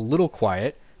been a little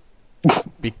quiet,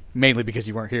 mainly because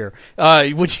you weren't here.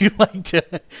 Would you like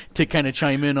to kind of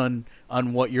chime in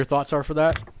on what your thoughts are for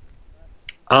that?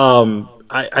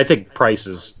 I think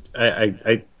prices.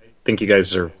 I think you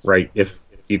guys are right. If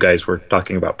you guys were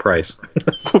talking about price,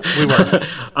 We were.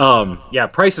 yeah,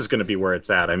 price is going to be where it's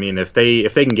at. I mean, if they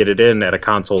can get it in at a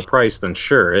console price, then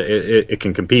sure, it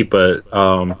can compete. But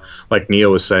like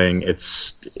Neo was saying,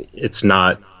 it's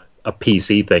not a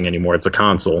PC thing anymore. It's a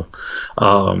console,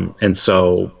 and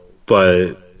so,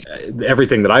 but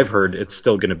everything that I've heard, it's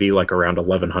still going to be like around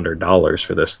 $1,100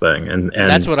 for this thing, and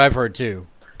That's what I've heard too.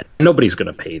 Nobody's going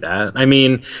to pay that. I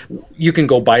mean, you can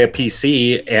go buy a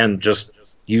PC and just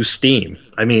use Steam.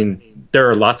 I mean, there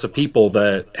are lots of people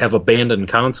that have abandoned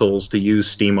consoles to use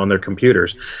Steam on their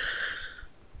computers.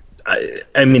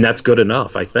 I mean, that's good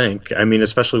enough, I think. I mean,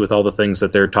 especially with all the things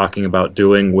that they're talking about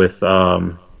doing with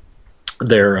their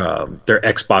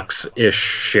Xbox-ish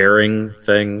sharing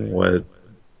thing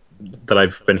that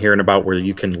I've been hearing about, where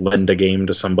you can lend a game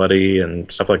to somebody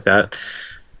and stuff like that.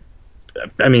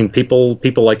 I mean, people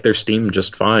like their Steam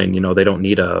just fine. You know, they don't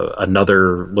need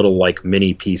another little like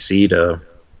mini PC to.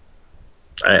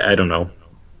 I don't know.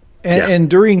 And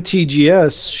during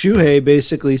TGS, Shuhei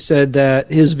basically said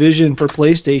that his vision for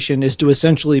PlayStation is to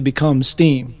essentially become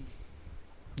Steam.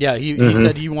 Yeah, he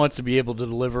said he wants to be able to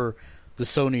deliver the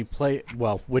Sony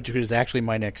which is actually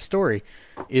my next story,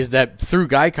 is that through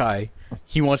Gaikai,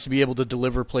 he wants to be able to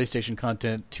deliver PlayStation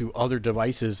content to other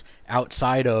devices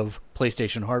outside of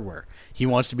PlayStation hardware. He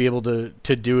wants to be able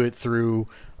to do it through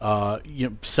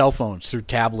cell phones, through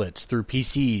tablets, through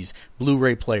PCs,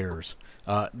 Blu-ray players.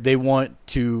 They want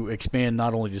to expand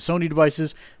not only to Sony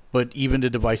devices, but even to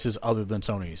devices other than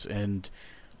Sony's. And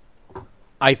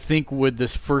I think with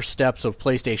this first steps of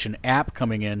PlayStation app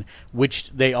coming in,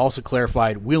 which they also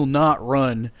clarified will not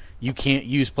run, you can't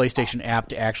use PlayStation app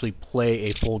to actually play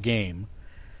a full game,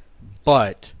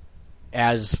 but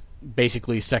as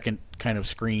basically second kind of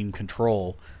screen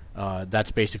control,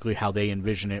 that's basically how they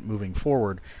envision it moving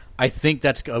forward. I think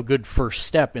that's a good first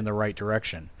step in the right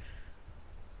direction.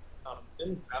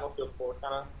 Didn't Battlefield 4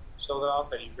 kind of show that off?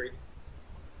 That you agree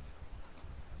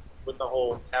with the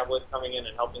whole tablet coming in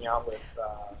and helping out with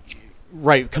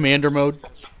right, commander mode.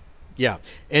 Yeah,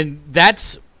 and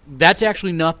that's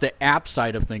actually not the app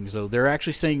side of things, though. They're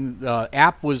actually saying the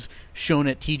app was shown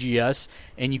at TGS,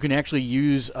 and you can actually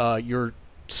use your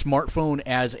smartphone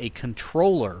as a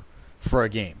controller for a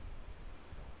game.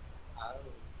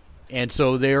 And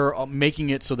so they're making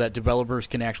it so that developers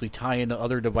can actually tie into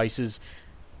other devices.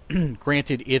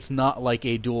 Granted, it's not like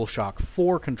a DualShock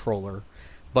 4 controller,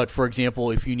 but for example,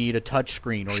 if you need a touch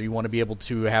screen or you want to be able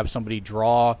to have somebody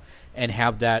draw and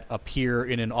have that appear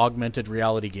in an augmented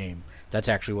reality game, that's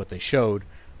actually what they showed.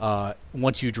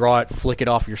 Once you draw it, flick it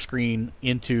off your screen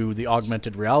into the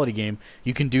augmented reality game,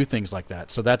 you can do things like that.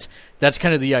 So that's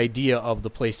kind of the idea of the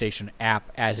PlayStation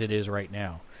app as it is right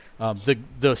now.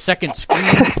 The second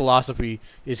screen philosophy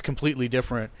is completely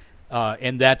different,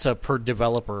 and that's a per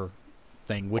developer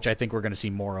thing, which I think we're going to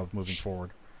see more of moving forward.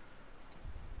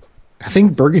 I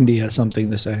think Burgundy has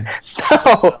something to say.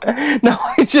 No,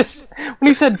 when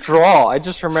he said draw, I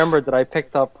just remembered that I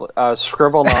picked up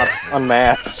Scribblenauts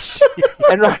Unmasked,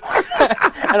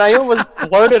 and I almost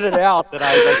blurted it out that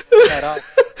I picked that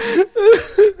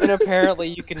up. And apparently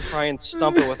you can try and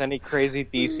stump it with any crazy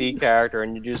DC character,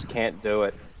 and you just can't do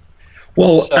it.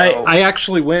 Well, So- I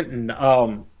actually went and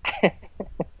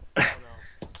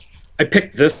I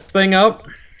picked this thing up,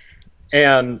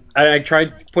 and I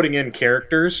tried putting in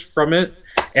characters from it,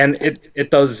 and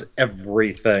it does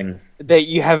everything. That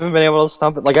you haven't been able to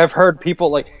stump it. Like, I've heard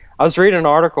people, like, I was reading an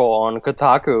article on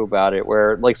Kotaku about it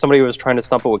where, like, somebody was trying to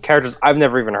stump it with characters I've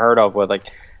never even heard of, with,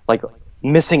 like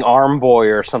Missing Arm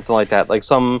Boy or something like that. Like,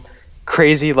 some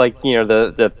crazy, like,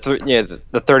 the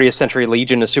 30th Century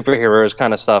Legion of Superheroes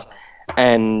kind of stuff.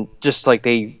 And just, like,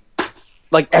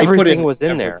 everything was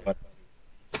in there.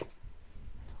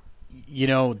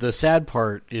 The sad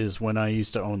part is when I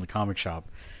used to own the comic shop,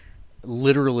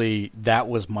 literally that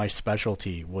was my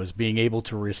specialty, was being able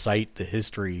to recite the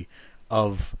history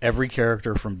of every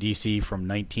character from DC from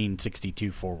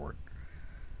 1962 forward.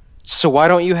 So why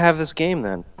don't you have this game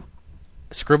then?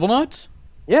 Scribblenauts?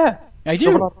 Yeah. I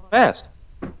do. Scribblenauts Unmasked.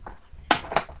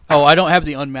 Oh, I don't have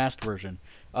the unmasked version.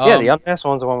 Yeah, the Unmasked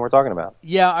one's the one we're talking about.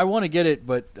 Yeah, I want to get it,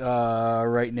 but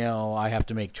right now I have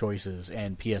to make choices,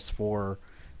 and PS4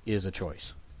 is a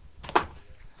choice.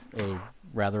 A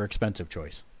rather expensive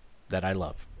choice that I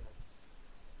love.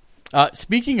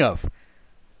 Speaking of,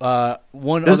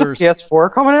 There's a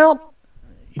PS4 coming out?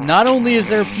 Not only is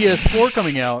there a PS4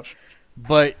 coming out,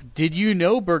 but did you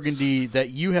know, Burgundy, that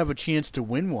you have a chance to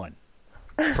win one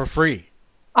for free?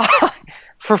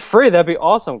 For free? That'd be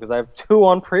awesome, because I have 2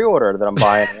 on pre-order that I'm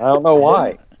buying. I don't know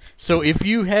why. So if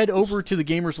you head over to the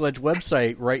Gamersledge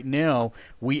website right now,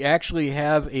 we actually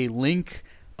have a link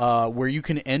where you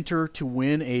can enter to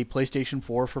win a PlayStation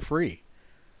 4 for free.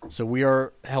 So we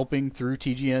are helping through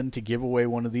TGN to give away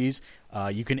one of these.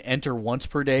 You can enter once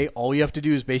per day. All you have to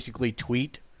do is basically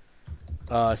tweet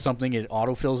something. It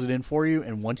autofills it in for you,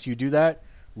 and once you do that,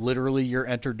 literally you're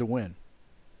entered to win.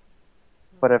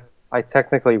 But if I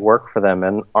technically work for them,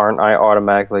 and aren't I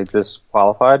automatically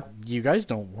disqualified? You guys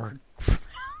don't work for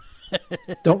them.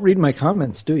 Don't read my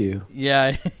comments, do you?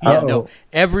 Yeah, Uh-oh. no.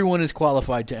 Everyone is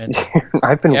qualified to enter.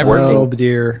 I've been Everyone- Oh working.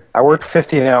 dear. I worked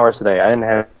 15 hours today. I didn't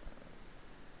have.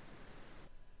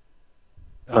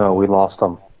 Oh, we lost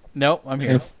them. Nope, I'm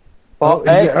here. Well,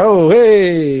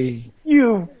 Hey.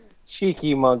 you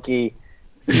cheeky monkey.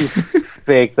 You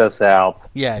faked us out.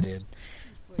 Yeah, I did.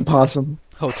 Possum.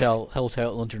 Hotel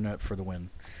internet for the win.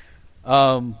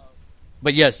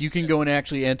 But yes, you can go and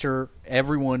actually enter.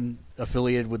 Everyone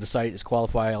affiliated with the site is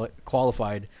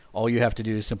qualified. All you have to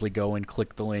do is simply go and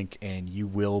click the link, and you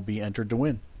will be entered to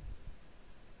win.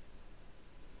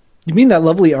 You mean that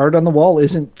lovely art on the wall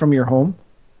isn't from your home?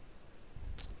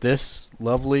 This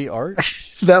lovely art,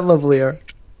 That lovely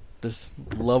art. this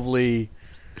lovely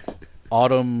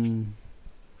autumn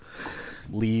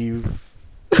leave.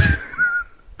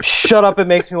 Shut up! It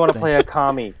makes me want to play a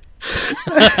commie.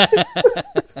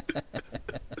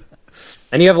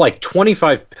 And you have like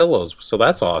 25 pillows, so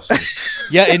that's awesome.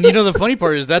 Yeah, and you know the funny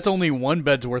part is that's only one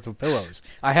bed's worth of pillows.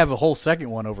 I have a whole second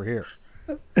one over here.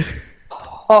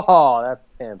 Oh, that's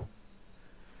pimp.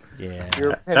 Yeah.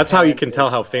 You're a pimp, That's how you man. can tell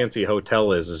how fancy a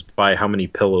hotel is by how many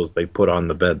pillows they put on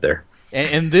the bed there.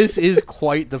 And this is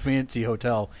quite the fancy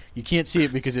hotel. You can't see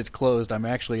it because it's closed. I'm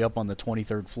actually up on the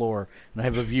 23rd floor, and I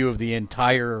have a view of the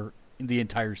entire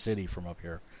city from up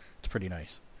here. It's pretty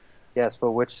nice. Yes,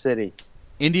 but which city?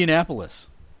 Indianapolis.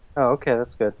 Oh, okay,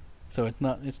 that's good. So it's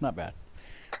not bad.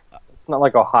 It's not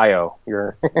like Ohio.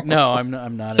 You're No, I'm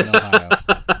not in Ohio.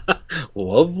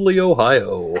 Lovely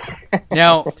Ohio.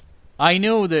 Now, I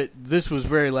know that this was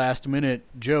very last minute,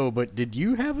 Joe, but did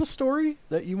you have a story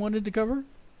that you wanted to cover?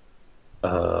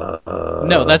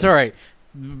 No, that's all right.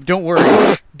 Don't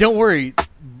worry. Don't worry.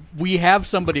 We have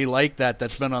somebody like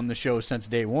that's been on the show since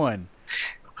day one.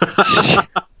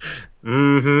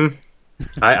 Mm-hmm.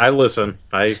 I listen.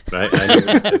 I know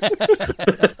this.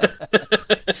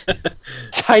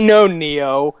 I know,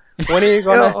 Neo. When are you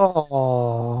gonna?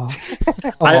 Aww.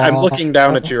 I'm looking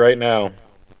down at you right now.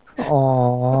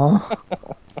 Aww.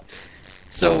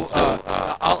 So,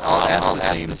 I'll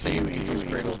ask the same to you. Do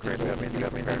you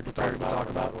have anything prepared to talk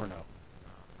about or no?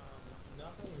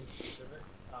 Nothing specific.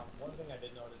 One thing I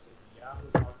did notice is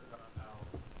Yahoo talked about how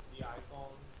the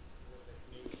iPhone with its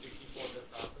new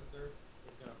 64-bit processor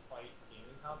is going to fight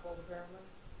gaming consoles apparently.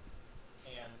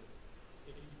 And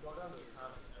if you go down to the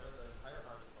comments, there's an entire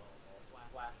article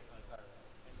flashing the entire way.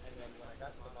 And then when I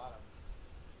got to the bottom,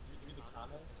 you read the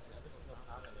comments, and every single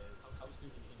comment is, how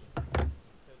stupid can you be?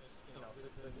 Because, you know,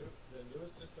 the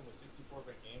newest system with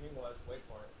 64-bit gaming was, wait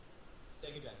for it,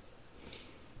 Sega Genesis.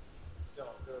 So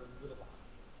they're a little behind.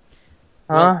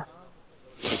 Huh?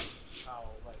 How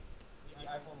like the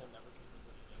iPhone will never be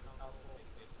a game console.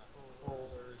 It's not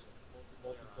controllers,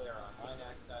 multiplayer online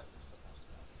access, and stuff like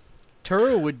that.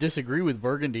 Turo would disagree with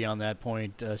Burgundy on that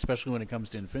point, especially when it comes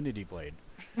to Infinity Blade,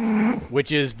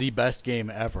 which is the best game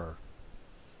ever.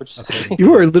 Which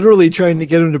You are literally trying to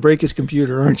get him to break his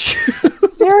computer, aren't you?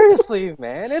 seriously,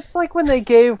 man, it's like when they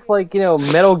gave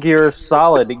Metal Gear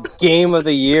Solid Game of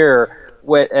the Year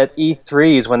at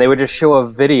E3s when they would just show a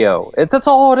video. That's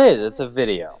all it is. It's a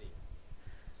video.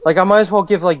 Like I might as well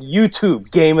give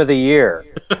YouTube Game of the Year.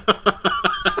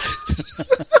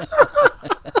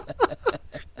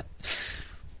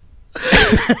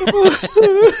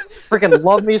 Freaking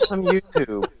love me some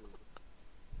YouTube.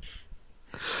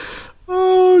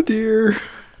 Oh dear.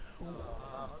 No,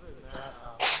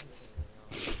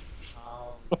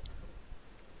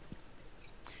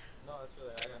 that's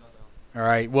really I got nothing else. All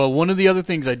right. Well, one of the other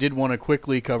things I did want to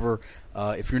quickly cover,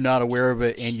 if you're not aware of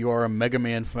it and you are a Mega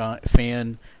Man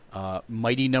fan,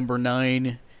 Mighty Number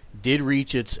 9 did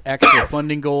reach its extra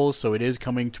funding goals, so it is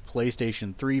coming to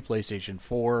PlayStation 3, PlayStation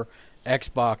 4,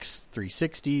 Xbox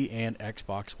 360, and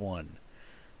Xbox One.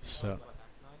 So,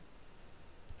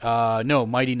 no,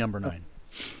 Mighty Number 9.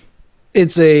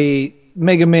 It's a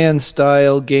Mega Man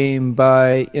style game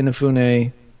by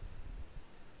Inafune.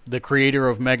 The creator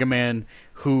of Mega Man,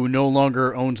 who no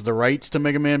longer owns the rights to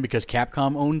Mega Man because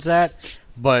Capcom owns that,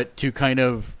 but to kind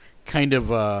of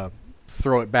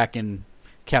throw it back in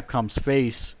Capcom's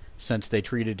face since they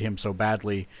treated him so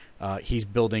badly, he's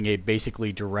building a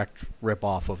basically direct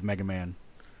rip-off of Mega Man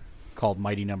called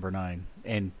Mighty Number 9.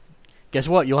 And guess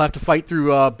what? You'll have to fight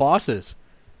through bosses.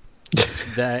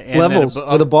 Levels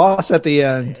with a boss at the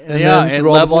end. And Yeah, then and through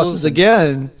all the levels. bosses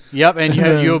again. Yep, and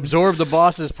you absorb the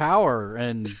boss's power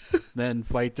and then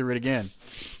fight through it again.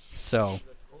 So,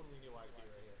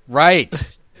 right.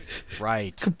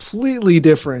 Completely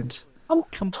different.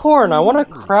 I'm torn. I want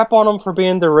to crap on him for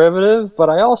being derivative, but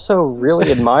I also really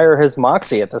admire his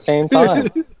moxie at the same time.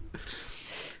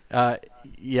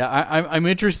 Yeah, I'm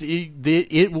interested.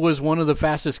 It was one of the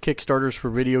fastest Kickstarters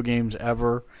for video games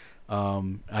ever.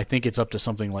 I think it's up to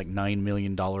something like $9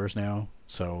 million now.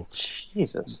 So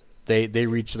Jesus. They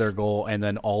reached their goal and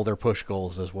then all their push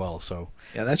goals as well. So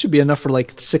Yeah, that should be enough for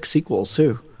like 6 sequels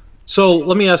too. So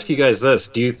let me ask you guys this: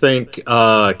 do you think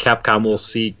Capcom will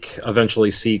eventually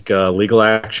seek legal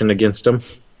action against them?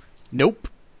 nope.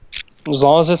 As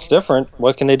long as it's different,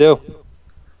 what can they do?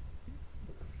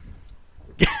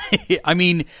 I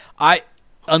mean,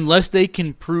 unless they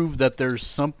can prove that there's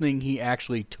something he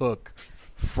actually took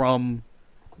from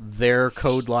their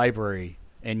code library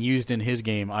and used in his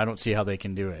game, I don't see how they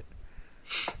can do it.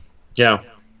 Yeah.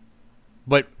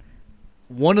 But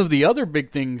one of the other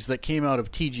big things that came out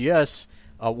of TGS,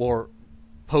 or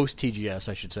post-TGS,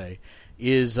 I should say,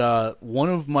 is one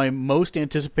of my most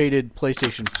anticipated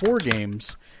PlayStation 4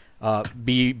 games,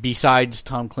 besides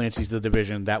Tom Clancy's The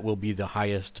Division, that will be the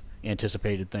highest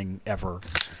anticipated thing ever.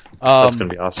 That's going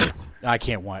to be awesome. I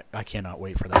cannot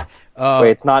wait for that.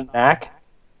 Wait, it's not Knack?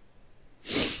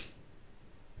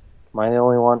 Am I the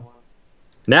only one?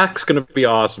 Knack's going to be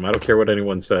awesome. I don't care what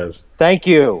anyone says. Thank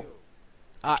you.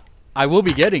 I will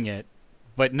be getting it,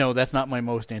 but no, that's not my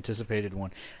most anticipated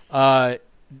one. Now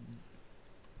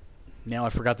I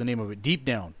forgot the name of it. Deep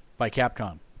Down by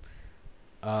Capcom.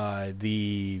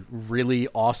 The really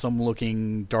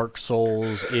awesome-looking Dark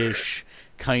Souls-ish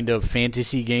kind of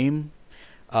fantasy game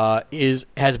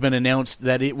has been announced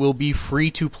that it will be free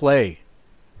to play.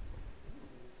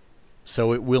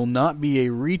 So it will not be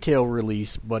a retail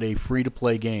release, but a free to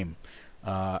play game.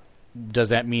 Does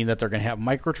that mean that they're going to have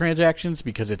microtransactions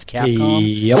because it's Capcom?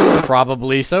 Yep.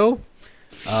 Probably so.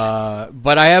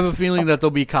 But I have a feeling that they'll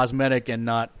be cosmetic and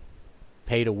not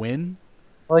pay to win.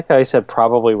 I like how you said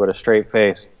probably with a straight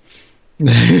face.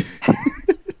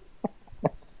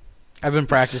 I've been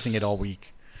practicing it all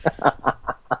week.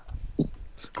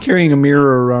 Carrying a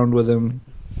mirror around with him.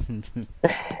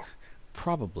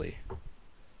 Probably.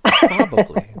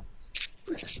 Probably.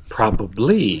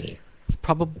 Probably.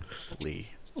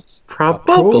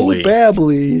 Probably.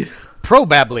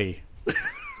 Probably.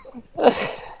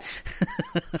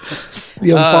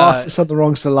 The emphasis on the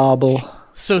wrong syllable.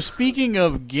 So speaking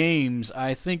of games,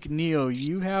 I think, Neo,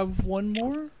 you have one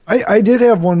more? I did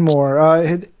have one more.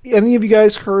 Had any of you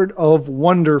guys heard of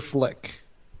Wonder Flick?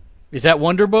 Is that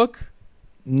Wonder Book?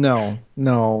 No.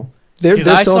 They're 'Cause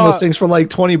I selling saw- those things for like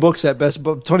 $20 at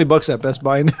Best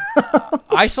Buy.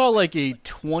 I saw like a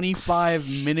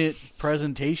 25-minute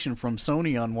presentation from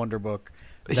Sony on Wonder Book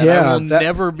that I will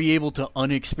never be able to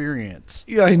unexperience.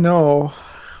 Yeah, I know.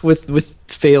 With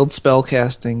failed spell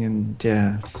casting and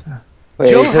yeah. Wait,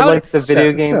 Joe, is it how like the sad-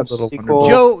 video sad game little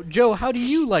sequel? Joe, how do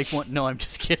you like one? No, I'm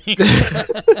just kidding.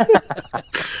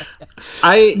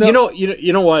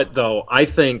 You know what though? I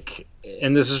think,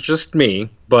 and this is just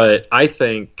me, but I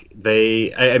think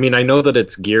I mean, I know that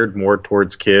it's geared more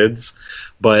towards kids,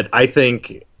 but I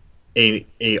think a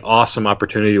awesome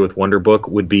opportunity with Wonder Book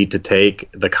would be to take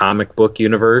the comic book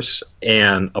universe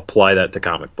and apply that to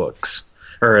comic books,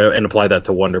 and apply that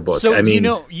to Wonder Book. So I mean,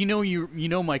 you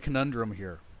know my conundrum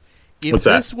here. If What's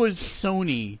that? this was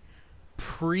Sony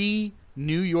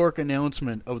pre-New York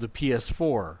announcement of the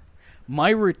PS4,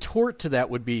 my retort to that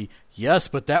would be, yes,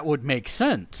 but that would make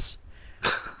sense.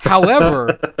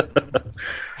 However,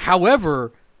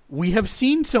 we have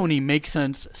seen Sony make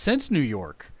sense since New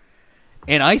York.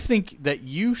 And I think that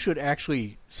you should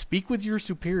actually speak with your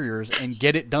superiors and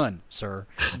get it done, sir.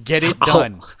 Get it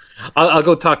done. I'll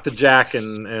go talk to Jack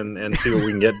and see what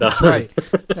we can get done. That's right.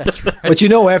 But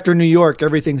after New York,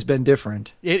 everything's been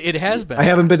different. It has been. I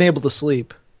haven't been able to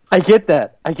sleep. I get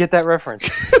that reference.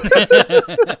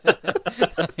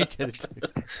 I get it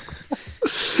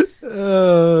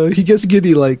too. He gets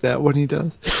giddy like that when he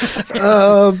does.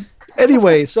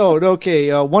 Anyway,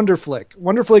 Wonder Flick.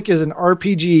 Wonder Flick is an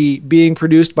RPG being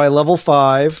produced by Level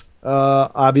 5,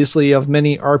 obviously of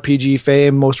many RPG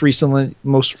fame, most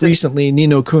recently Ni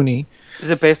no Kuni. Is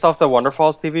it based off the Wonder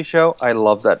Falls TV show? I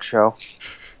love that show.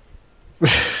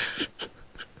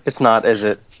 It's not, is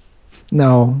it?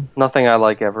 No. Nothing I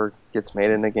like ever gets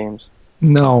made into games.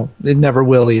 No, it never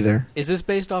will either. Is this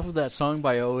based off of that song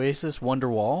by Oasis,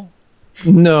 Wonderwall?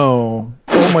 No.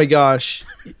 Oh my gosh.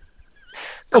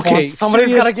 Okay,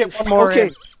 somebody's got to get one more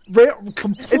in.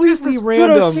 Completely It's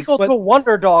random. sequel to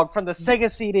Wonder Dog from the Sega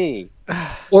CD.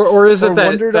 Or is it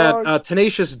Wonder Dog? that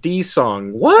Tenacious D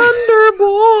song, Wonder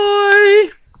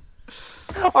Boy?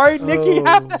 All right, Nick, you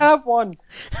have to have one.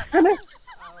 I'm trying to.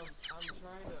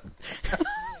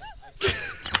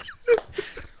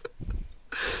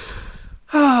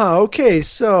 Okay,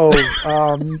 so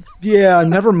yeah,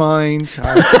 never mind.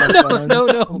 No.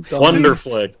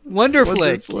 Wonderflick.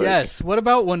 Wonderflick. Yes. What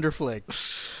about Wonderflick?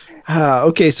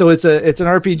 Okay, so it's an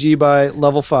RPG by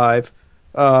Level 5,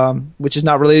 which is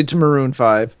not related to Maroon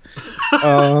 5.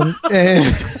 And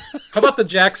How about the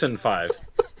Jackson 5?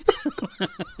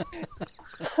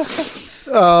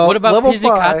 What about Level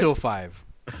Pizzicato 5?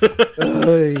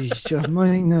 Seriously,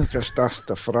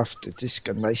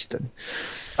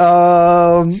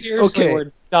 Okay.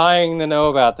 we're dying to know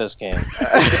about this game.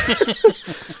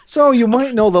 So you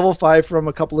might know Level 5 from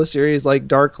a couple of series like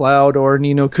Dark Cloud or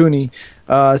Ni no Kuni.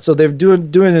 So they're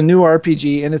doing a new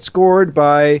RPG, and it's scored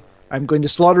by, I'm going to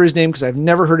slaughter his name because I've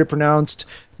never heard it pronounced,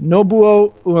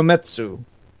 Nobuo Uematsu.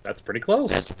 That's pretty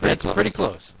close. That's pretty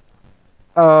close.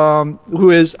 Who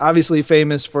is obviously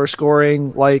famous for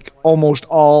scoring like almost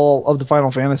all of the Final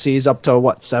Fantasies up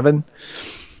to 7.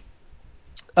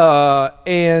 The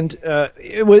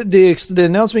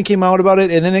announcement came out about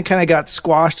it, and then it kind of got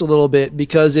squashed a little bit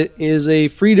because it is a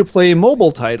free-to-play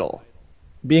mobile title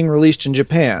being released in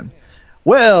Japan.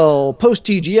 Well, post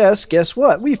TGS, guess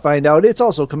what? We find out it's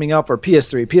also coming out for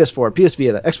PS3, PS4, PS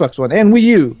Vita, Xbox One, and Wii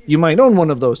U. You might own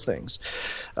one of those things.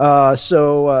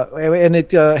 And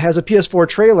it has a PS4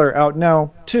 trailer out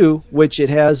now too, which it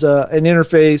has an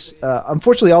interface.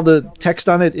 Unfortunately, all the text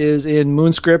on it is in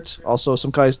Moonscript, also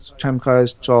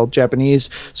sometimes called Japanese.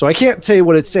 So I can't tell you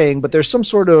what it's saying, but there's some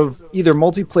sort of either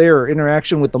multiplayer or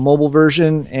interaction with the mobile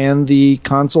version and the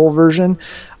console version.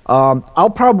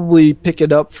 I'll probably pick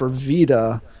it up for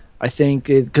Vita, I think,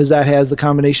 because that has the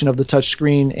combination of the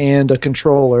touchscreen and a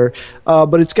controller.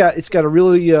 But it's got a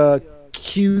really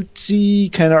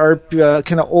cutesy kind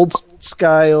of old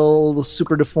style,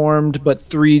 super deformed but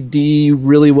 3D,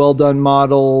 really well done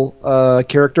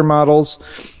character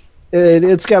models.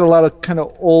 It's got a lot of kind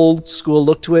of old school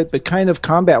look to it, but kind of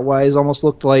combat wise, almost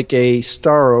looked like a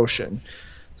Star Ocean.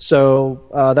 So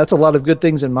that's a lot of good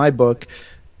things in my book.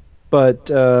 But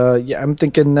yeah, I'm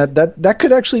thinking that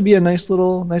could actually be a nice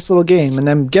little game, and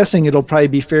I'm guessing it'll probably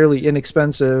be fairly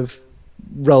inexpensive,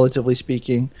 relatively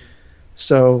speaking.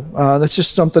 So that's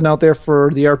just something out there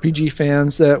for the RPG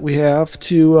fans that we have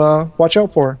to watch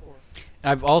out for.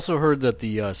 I've also heard that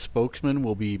the spokesman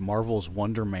will be Marvel's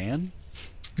Wonder Man.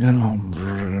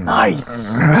 Nice.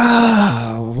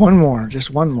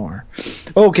 Just one more.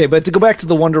 Okay, but to go back to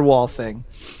the Wonderwall thing.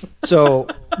 So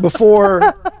before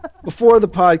the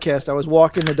podcast, I was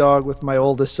walking the dog with my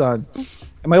oldest son,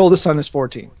 and my oldest son is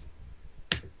 14,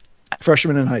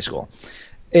 freshman in high school,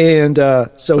 and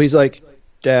so he's like,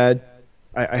 "Dad,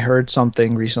 I heard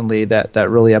something recently that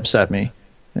really upset me."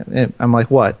 And I'm like,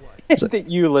 "What?" That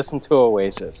you listen to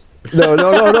Oasis. No.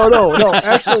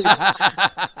 Actually,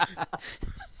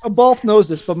 Balth knows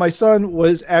this, but my son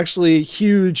was actually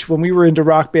huge when we were into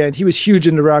Rock Band. He was huge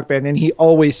into Rock Band, and he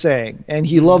always sang. And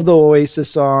he loved the Oasis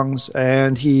songs,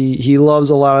 and he loves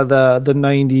a lot of the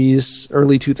 90s,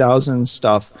 early 2000s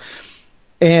stuff.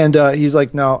 And he's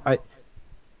like, "No,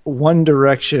 One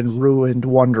Direction ruined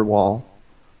Wonderwall."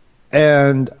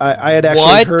 And I had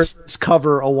actually heard this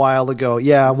cover a while ago.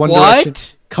 Yeah, One Direction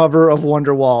cover of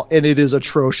Wonderwall, and it is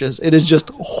atrocious. It is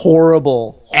just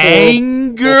horrible.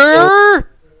 Anger?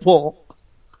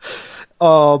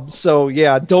 So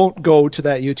yeah, don't go to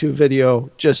that YouTube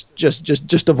video.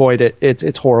 Just avoid it.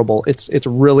 It's horrible. It's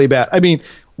really bad. I mean,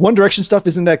 One Direction stuff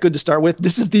isn't that good to start with.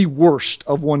 This is the worst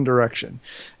of One Direction,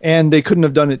 and they couldn't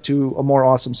have done it to a more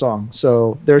awesome song.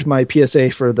 So there's my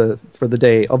PSA for the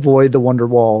day. Avoid the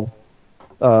Wonderwall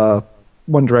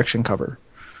One Direction cover.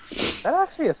 That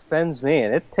actually offends me,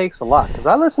 and it takes a lot, because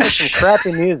I listen to some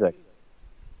crappy music.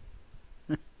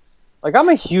 Like, I'm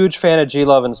a huge fan of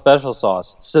G-Love and Special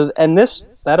Sauce, and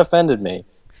that offended me.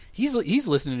 He's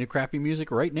listening to crappy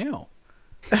music right now.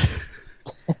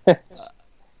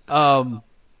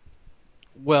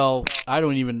 Well, I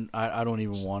don't even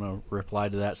want to reply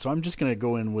to that, so I'm just going to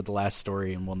go in with the last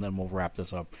story, and then we'll wrap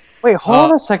this up. Wait, hold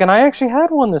on a second. I actually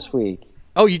had one this week.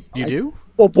 Oh, you do?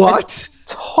 Well, what?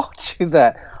 I told you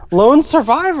that. Lone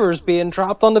Survivors being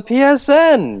dropped on the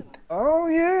PSN. Oh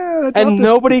yeah, and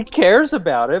nobody cares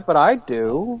about it, but I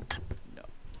do.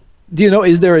 Do you know?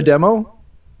 Is there a demo?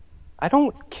 I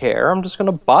don't care. I'm just going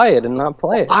to buy it and not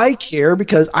play it. I care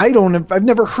because I've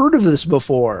never heard of this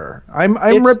before.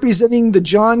 I'm representing the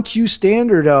John Q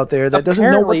standard out there that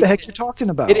doesn't know what the heck you're talking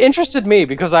about. It interested me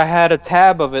because I had a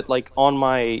tab of it on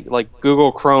my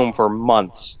Google Chrome for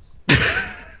months.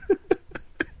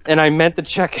 And I meant to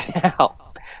check it out.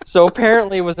 So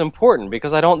apparently it was important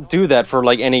because I don't do that for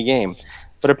any game.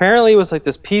 But apparently it was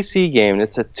this PC game.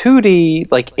 It's a 2D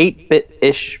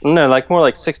 8-bit-ish, no,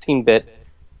 more 16-bit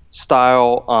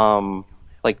style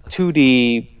like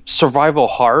 2D survival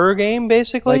horror game,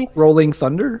 basically. Like Rolling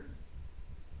Thunder?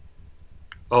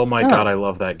 Oh my god, I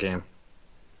love that game.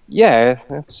 Yeah,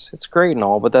 it's great and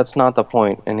all, but that's not the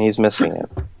point, and he's missing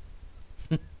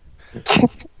it.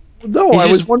 No, I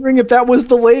was wondering if that was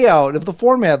the layout of the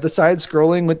format, the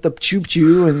side-scrolling with the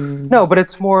choo-choo and... No, but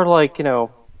it's more like,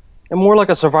 more like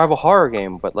a survival horror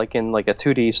game, but like in like a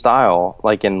 2D style,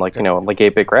 like in like, like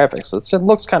 8-bit graphics. So it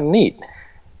looks kind of neat.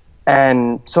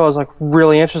 And so I was like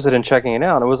really interested in checking it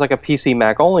out. It was like a PC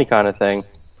Mac only kind of thing.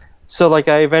 So like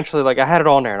I eventually I had it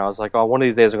on there and I was like, oh, one of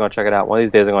these days I'm going to check it out. One of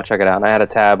these days I'm going to check it out. And I had a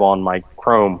tab on my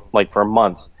Chrome like for a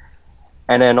month.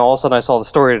 And then all of a sudden I saw the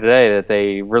story today that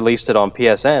they released it on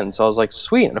PSN. So I was like,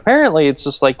 sweet. And apparently it's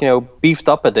just like, beefed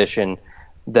up edition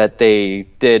that they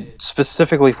did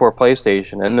specifically for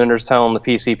PlayStation. And then they're telling the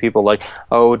PC people like,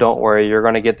 oh, don't worry, you're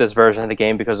going to get this version of the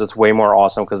game because it's way more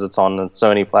awesome because it's on the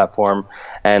Sony platform.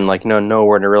 And like, no,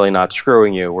 we're really not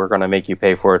screwing you. We're going to make you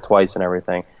pay for it twice and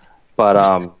everything.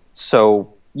 But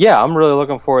so yeah, I'm really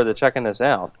looking forward to checking this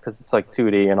out because it's like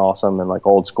 2D and awesome and like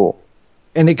old school.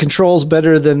 And it controls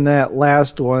better than that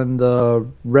last one, the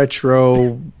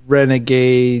Retro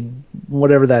Renegade,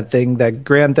 whatever that thing, that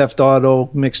Grand Theft Auto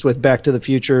mixed with Back to the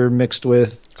Future mixed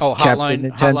with Captain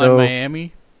Nintendo. Hotline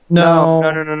Miami?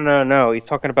 No. He's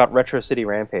talking about Retro City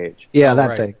Rampage. Yeah,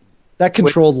 that thing. That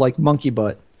controlled like monkey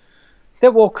butt.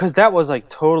 Because that was like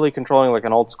totally controlling like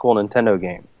an old school Nintendo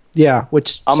game. Yeah,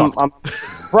 which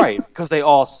sucked. Right, because they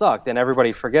all sucked, and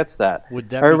everybody forgets that. Would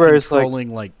that be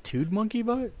controlling like Toad Monkey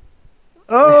Butt?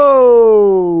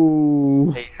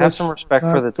 Oh! Hey, have some respect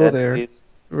for the dead, please.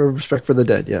 Respect for the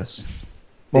dead, yes.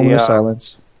 Moment of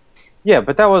silence. Yeah,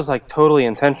 but that was like totally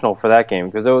intentional for that game,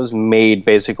 because it was made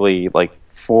basically like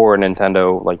for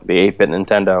Nintendo, like the 8-bit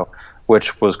Nintendo,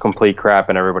 which was complete crap,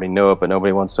 and everybody knew it, but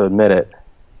nobody wants to admit it.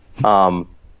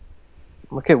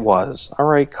 Look, it was. All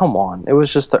right, come on. It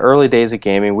was just the early days of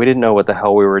gaming. We didn't know what the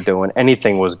hell we were doing.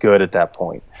 Anything was good at that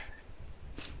point.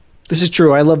 This is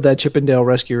true. I love that Chippendale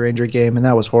Rescue Ranger game, and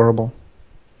that was horrible.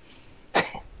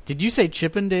 Did you say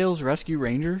Chippendales Rescue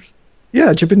Rangers?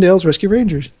 Yeah, Chippendales Rescue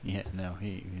Rangers. Yeah, no.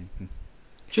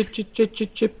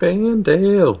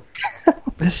 Chippendale.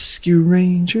 Rescue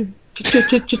Ranger.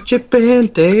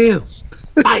 Chippendale.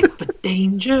 Fight for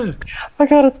danger. I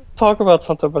gotta talk about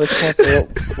something, but I can't do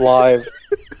it live.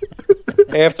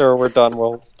 After we're done,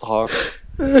 we'll talk. So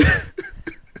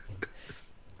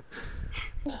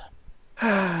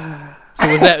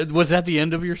was that the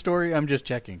end of your story? I'm just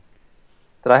checking.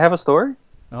 Did I have a story?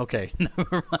 Okay,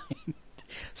 never mind.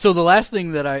 So the last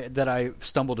thing that I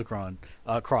stumbled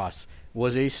across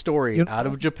was a story out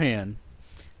of Japan.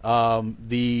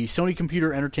 The Sony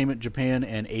Computer Entertainment Japan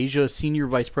and Asia Senior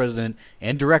Vice President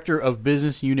and Director of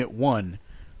Business Unit 1.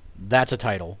 That's a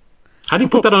title. How do you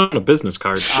put that on a business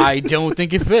card? I don't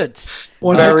think it fits.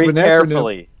 Very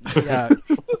carefully. Yeah.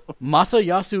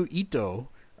 Masayasu Ito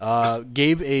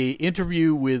gave a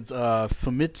interview with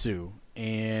Famitsu,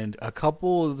 and a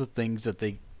couple of the things that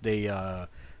they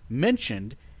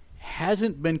mentioned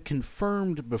hasn't been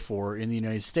confirmed before in the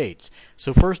United States.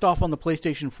 So first off, on the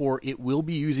PlayStation 4, it will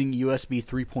be using USB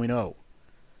 3.0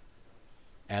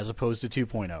 as opposed to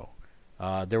 2.0.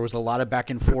 There was a lot of back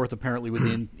and forth apparently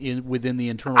within the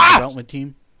internal development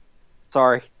team.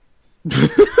 Sorry.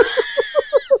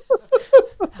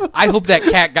 I hope that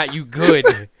cat got you good.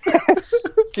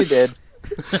 She did.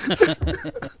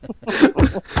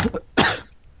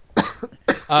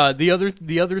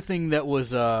 The other thing that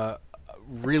was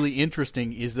really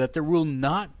interesting is that there will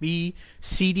not be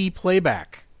CD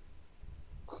playback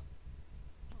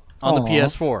on the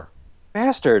PS4.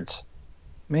 Bastards.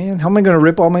 Man, how am I going to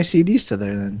rip all my CDs to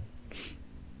there then?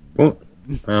 Well.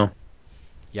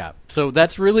 Yeah, so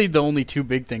that's really the only two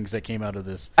big things that came out of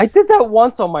this. I did that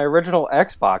once on my original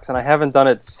Xbox, and I haven't done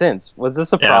it since. Was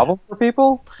this a problem for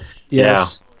people?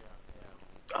 Yes.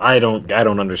 Yeah. I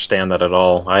don't understand that at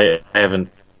all. I haven't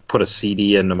put a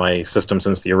CD into my system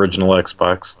since the original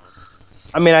Xbox.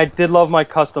 I mean, I did love my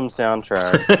custom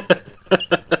soundtrack.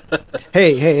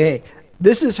 Hey.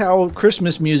 This is how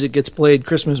Christmas music gets played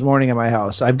Christmas morning at my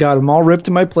house. I've got them all ripped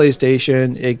to my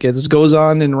PlayStation. It goes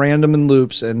on in random and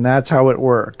loops, and that's how it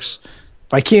works.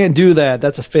 If I can't do that,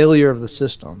 that's a failure of the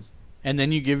system. And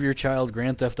then you give your child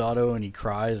Grand Theft Auto, and he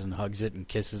cries and hugs it and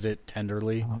kisses it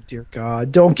tenderly. Oh, dear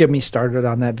God. Don't get me started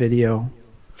on that video.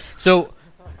 So,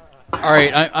 all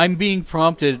right, I'm being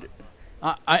prompted.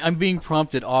 I'm being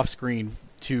prompted off screen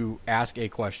to ask a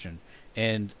question,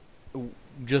 and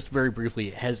just very briefly,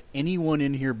 has anyone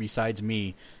in here besides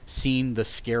me seen the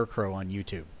Scarecrow on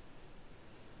YouTube?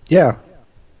 Yeah.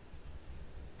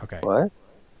 Okay. What?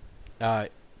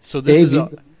 So this is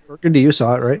you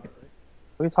saw it, right?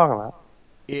 What are you talking about?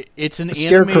 It's an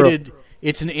Scarecrow. animated.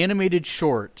 It's an animated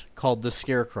short called The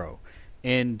Scarecrow,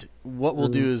 and what we'll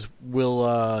do is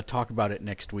we'll talk about it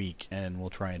next week, and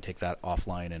we'll try and take that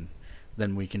offline, and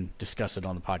then we can discuss it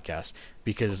on the podcast.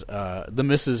 Because the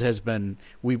missus has been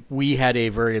we had a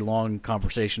very long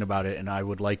conversation about it, and I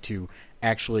would like to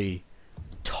actually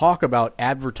talk about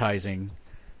advertising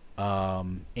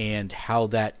and how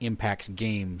that impacts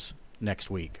games next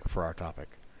week for our topic.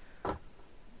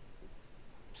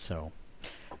 So,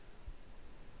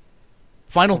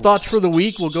 final thoughts for the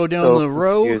week. We'll go down the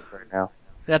row. Right now.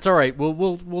 That's all right.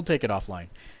 We'll take it offline.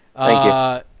 Thank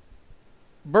you.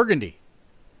 Burgundy.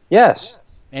 Yes.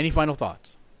 Any final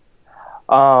thoughts?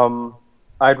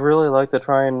 I'd really like to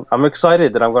try and... I'm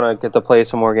excited that I'm going to get to play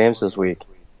some more games this week.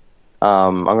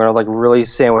 I'm going to, like, really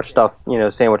sandwich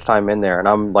time in there. And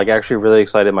I'm, like, actually really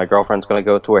excited. My girlfriend's going to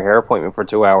go to a hair appointment for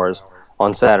 2 hours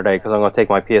on Saturday because I'm going to take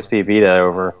my PSP Vita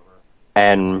over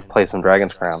and play some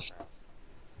Dragon's Crown.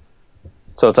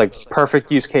 So it's, like, perfect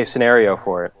use case scenario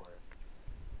for it.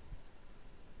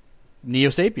 Neo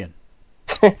Sapien.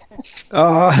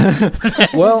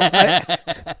 Well,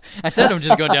 I said I'm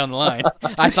just going down the line.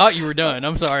 I thought you were done.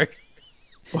 I'm sorry.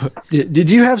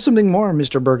 did you have something more,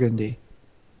 Mr. Burgundy?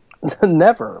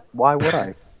 Never. Why would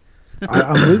I?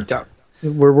 I'm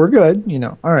we're good,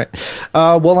 All right.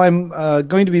 Well, I'm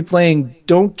going to be playing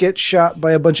Don't Get Shot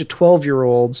by a Bunch of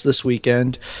 12-year-olds this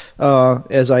weekend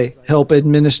as I help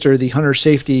administer the hunter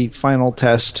safety final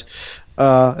test.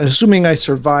 Assuming I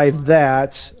survive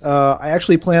that, I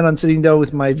actually plan on sitting down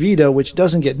with my Vita, which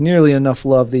doesn't get nearly enough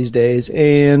love these days,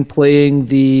 and playing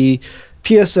the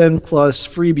PSN Plus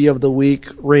freebie of the week,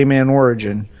 Rayman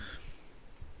Origin,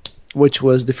 which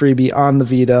was the freebie on the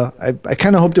Vita. I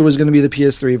kind of hoped it was going to be the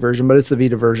PS3 version, but it's the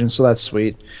Vita version, so that's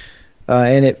sweet.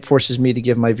 And it forces me to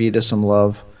give my Vita some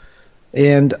love.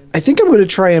 And I think I'm going to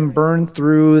try and burn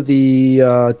through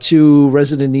the 2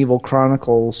 Resident Evil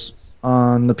Chronicles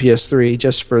on the PS3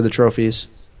 just for the trophies.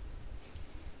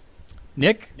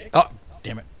 Nick? Oh,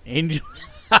 damn it. Angel.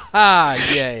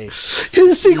 Yay.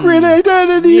 His secret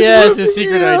identity is Yes, his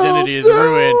secret identity is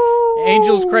ruined.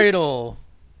 Angel's Cradle.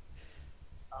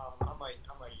 I might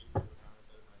use it anyway.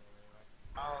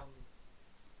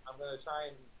 I'm gonna try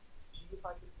and see if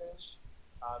I can finish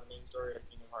the main story of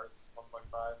Kingdom Hearts 1.5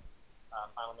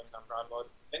 Final Mix on Proud Mode.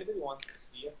 If anybody wants to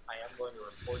see it, I am going to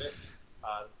report it.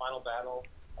 The final battle,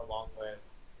 along with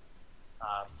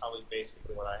probably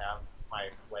basically what I have, my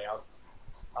layout.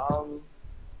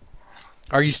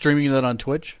 Are you streaming that on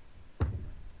Twitch?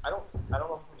 I don't know if I'm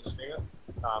going to stream it.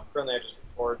 Currently I just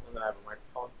record and then I have a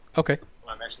microphone. Okay.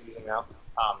 What I'm actually using now.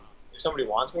 If somebody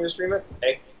wants me to stream it,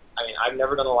 hey, I mean, I've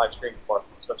never done a live stream before.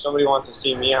 So if somebody wants to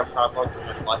see me on Proud Mode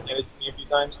and like it to me a few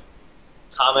times,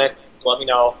 comment, let me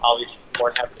know. I'll be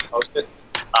more than happy to post it.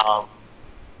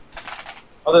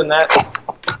 Other than that,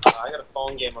 I got a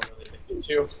phone game I'm really addicted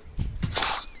to.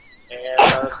 And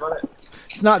that's about it.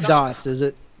 It's not dots, is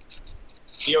it?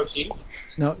 DOT?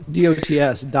 No,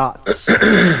 DOTS, dots.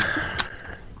 Under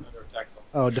text.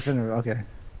 Oh, Defender, okay.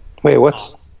 Wait,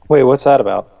 what's that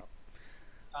about?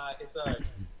 It's a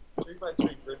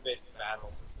 3x3 grid-based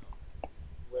battle system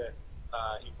with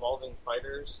evolving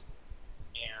fighters,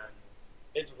 and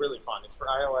it's really fun. It's for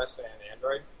iOS and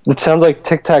Android. It sounds like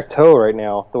tic-tac-toe right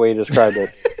now, the way you described it.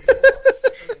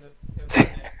 Honestly,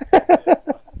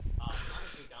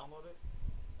 download it.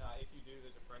 If you do,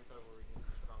 there's a friend code where we can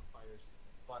some strong fighters.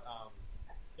 But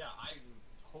yeah, I'm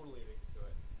totally addicted to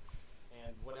it.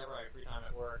 And whenever I have free time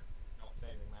at work, I don't say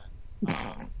anything, Matt.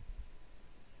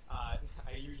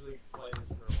 I usually play this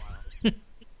for a while.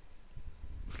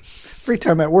 Free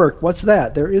time at work, what's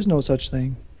that? There is no such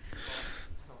thing.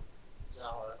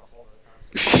 No, that's a whole other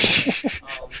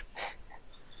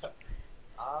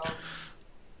time.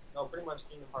 No, pretty much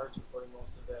Kingdom Hearts recording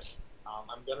most of it.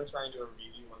 I'm gonna try and do a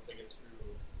review once I get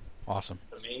through Awesome.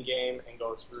 the main game and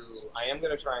go through. I am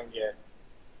gonna try and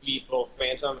beat both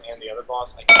Phantom and the other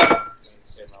boss. I can't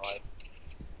save my life.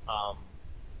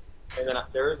 And then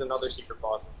there is another secret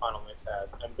boss that Final Mix has.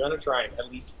 I'm gonna try and at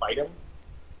least fight him,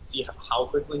 see how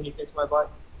quickly he kicks my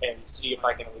butt, and see if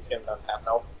I can at least get him down to half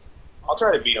health. I'll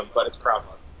try to beat him, but it's Proud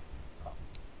Mode.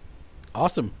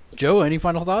 Awesome. Joe, any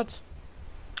final thoughts?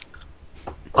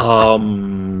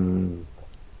 Not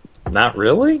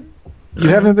really. You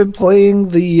haven't been playing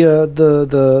the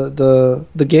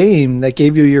game that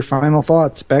gave you your final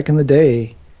thoughts back in the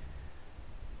day.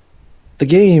 the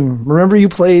game. Remember you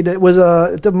played? It was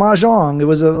the mahjong. It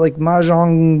was a like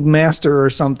mahjong master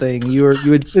or something. You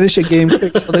would finish a game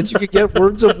quick so that you could get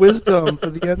words of wisdom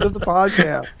for the end of the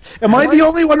podcast. Am I the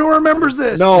only one who remembers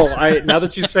this? No, now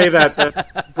that you say that,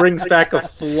 that brings back a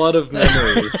flood of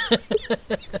memories.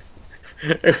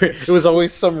 It was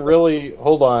always some really.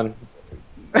 Hold on,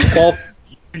 Paul,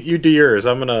 you do yours.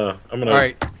 I'm gonna. All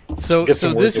right. So get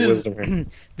some this words of is wisdom here.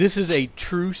 this is a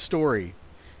true story.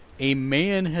 A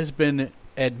man has been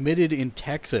admitted in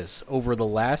Texas over the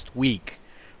last week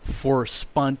for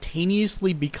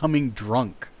spontaneously becoming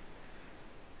drunk.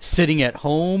 Sitting at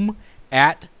home,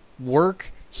 at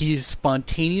work, he's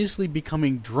spontaneously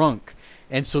becoming drunk.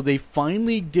 And so they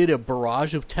finally did a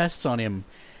barrage of tests on him,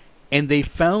 and they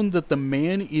found that the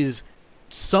man is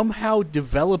somehow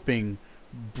developing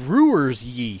brewer's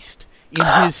yeast in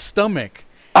his stomach.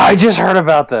 I just heard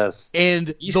about this.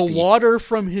 And the water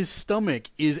from his stomach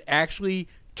is actually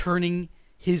turning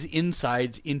his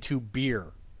insides into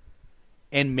beer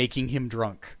and making him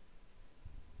drunk.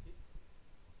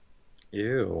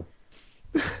 Ew.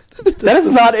 That is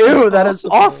not ew. That is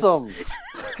awesome.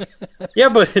 Yeah,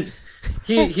 but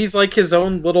he's like his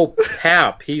own little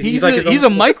tap. He's like his he's a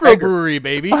own little microbrewery,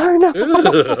 baby. I know.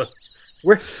 Ugh.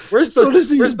 Where's the So does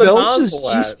he where's the belch as nozzle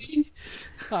at? yeasty?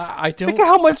 I don't. Think of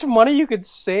how much money you could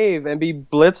save and be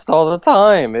blitzed all the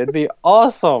time. It'd be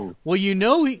awesome. Well,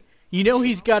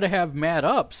 he's got to have mad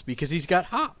ups because he's got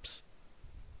hops.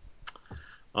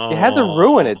 You had to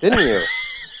ruin it, didn't you?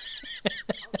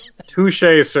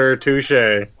 Touche, sir.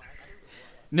 Touche.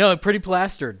 No, pretty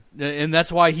plastered, and that's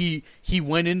why he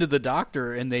went into the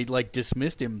doctor and they like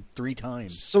dismissed him 3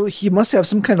 times. So he must have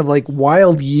some kind of like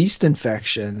wild yeast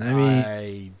infection. I mean,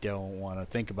 I don't want to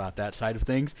think about that side of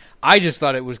things. I just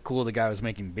thought it was cool the guy was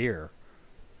making beer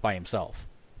by himself.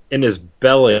 In his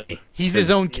belly. He's his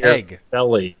own keg.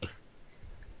 Belly.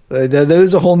 that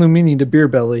is a whole new meaning to beer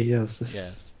belly. Yes.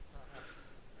 Yes.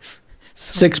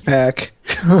 6-pack.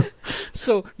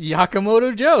 So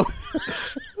Yakamato Joe.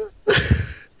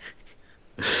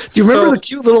 Do you remember the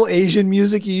cute little Asian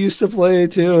music you used to play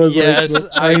too? It was Yes, like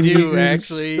the I do Chinese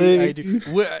actually. thing. I do.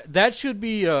 That should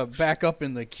be back up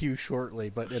in the queue shortly,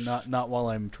 but not while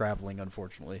I'm traveling,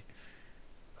 unfortunately.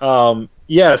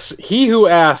 Yes, he who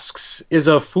asks is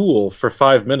a fool for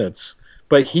 5 minutes,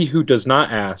 but he who does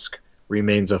not ask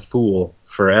remains a fool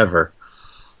forever.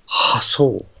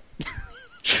 Hustle.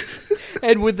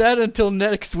 And with that, until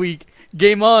next week,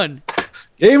 game on.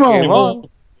 Game on. Come on.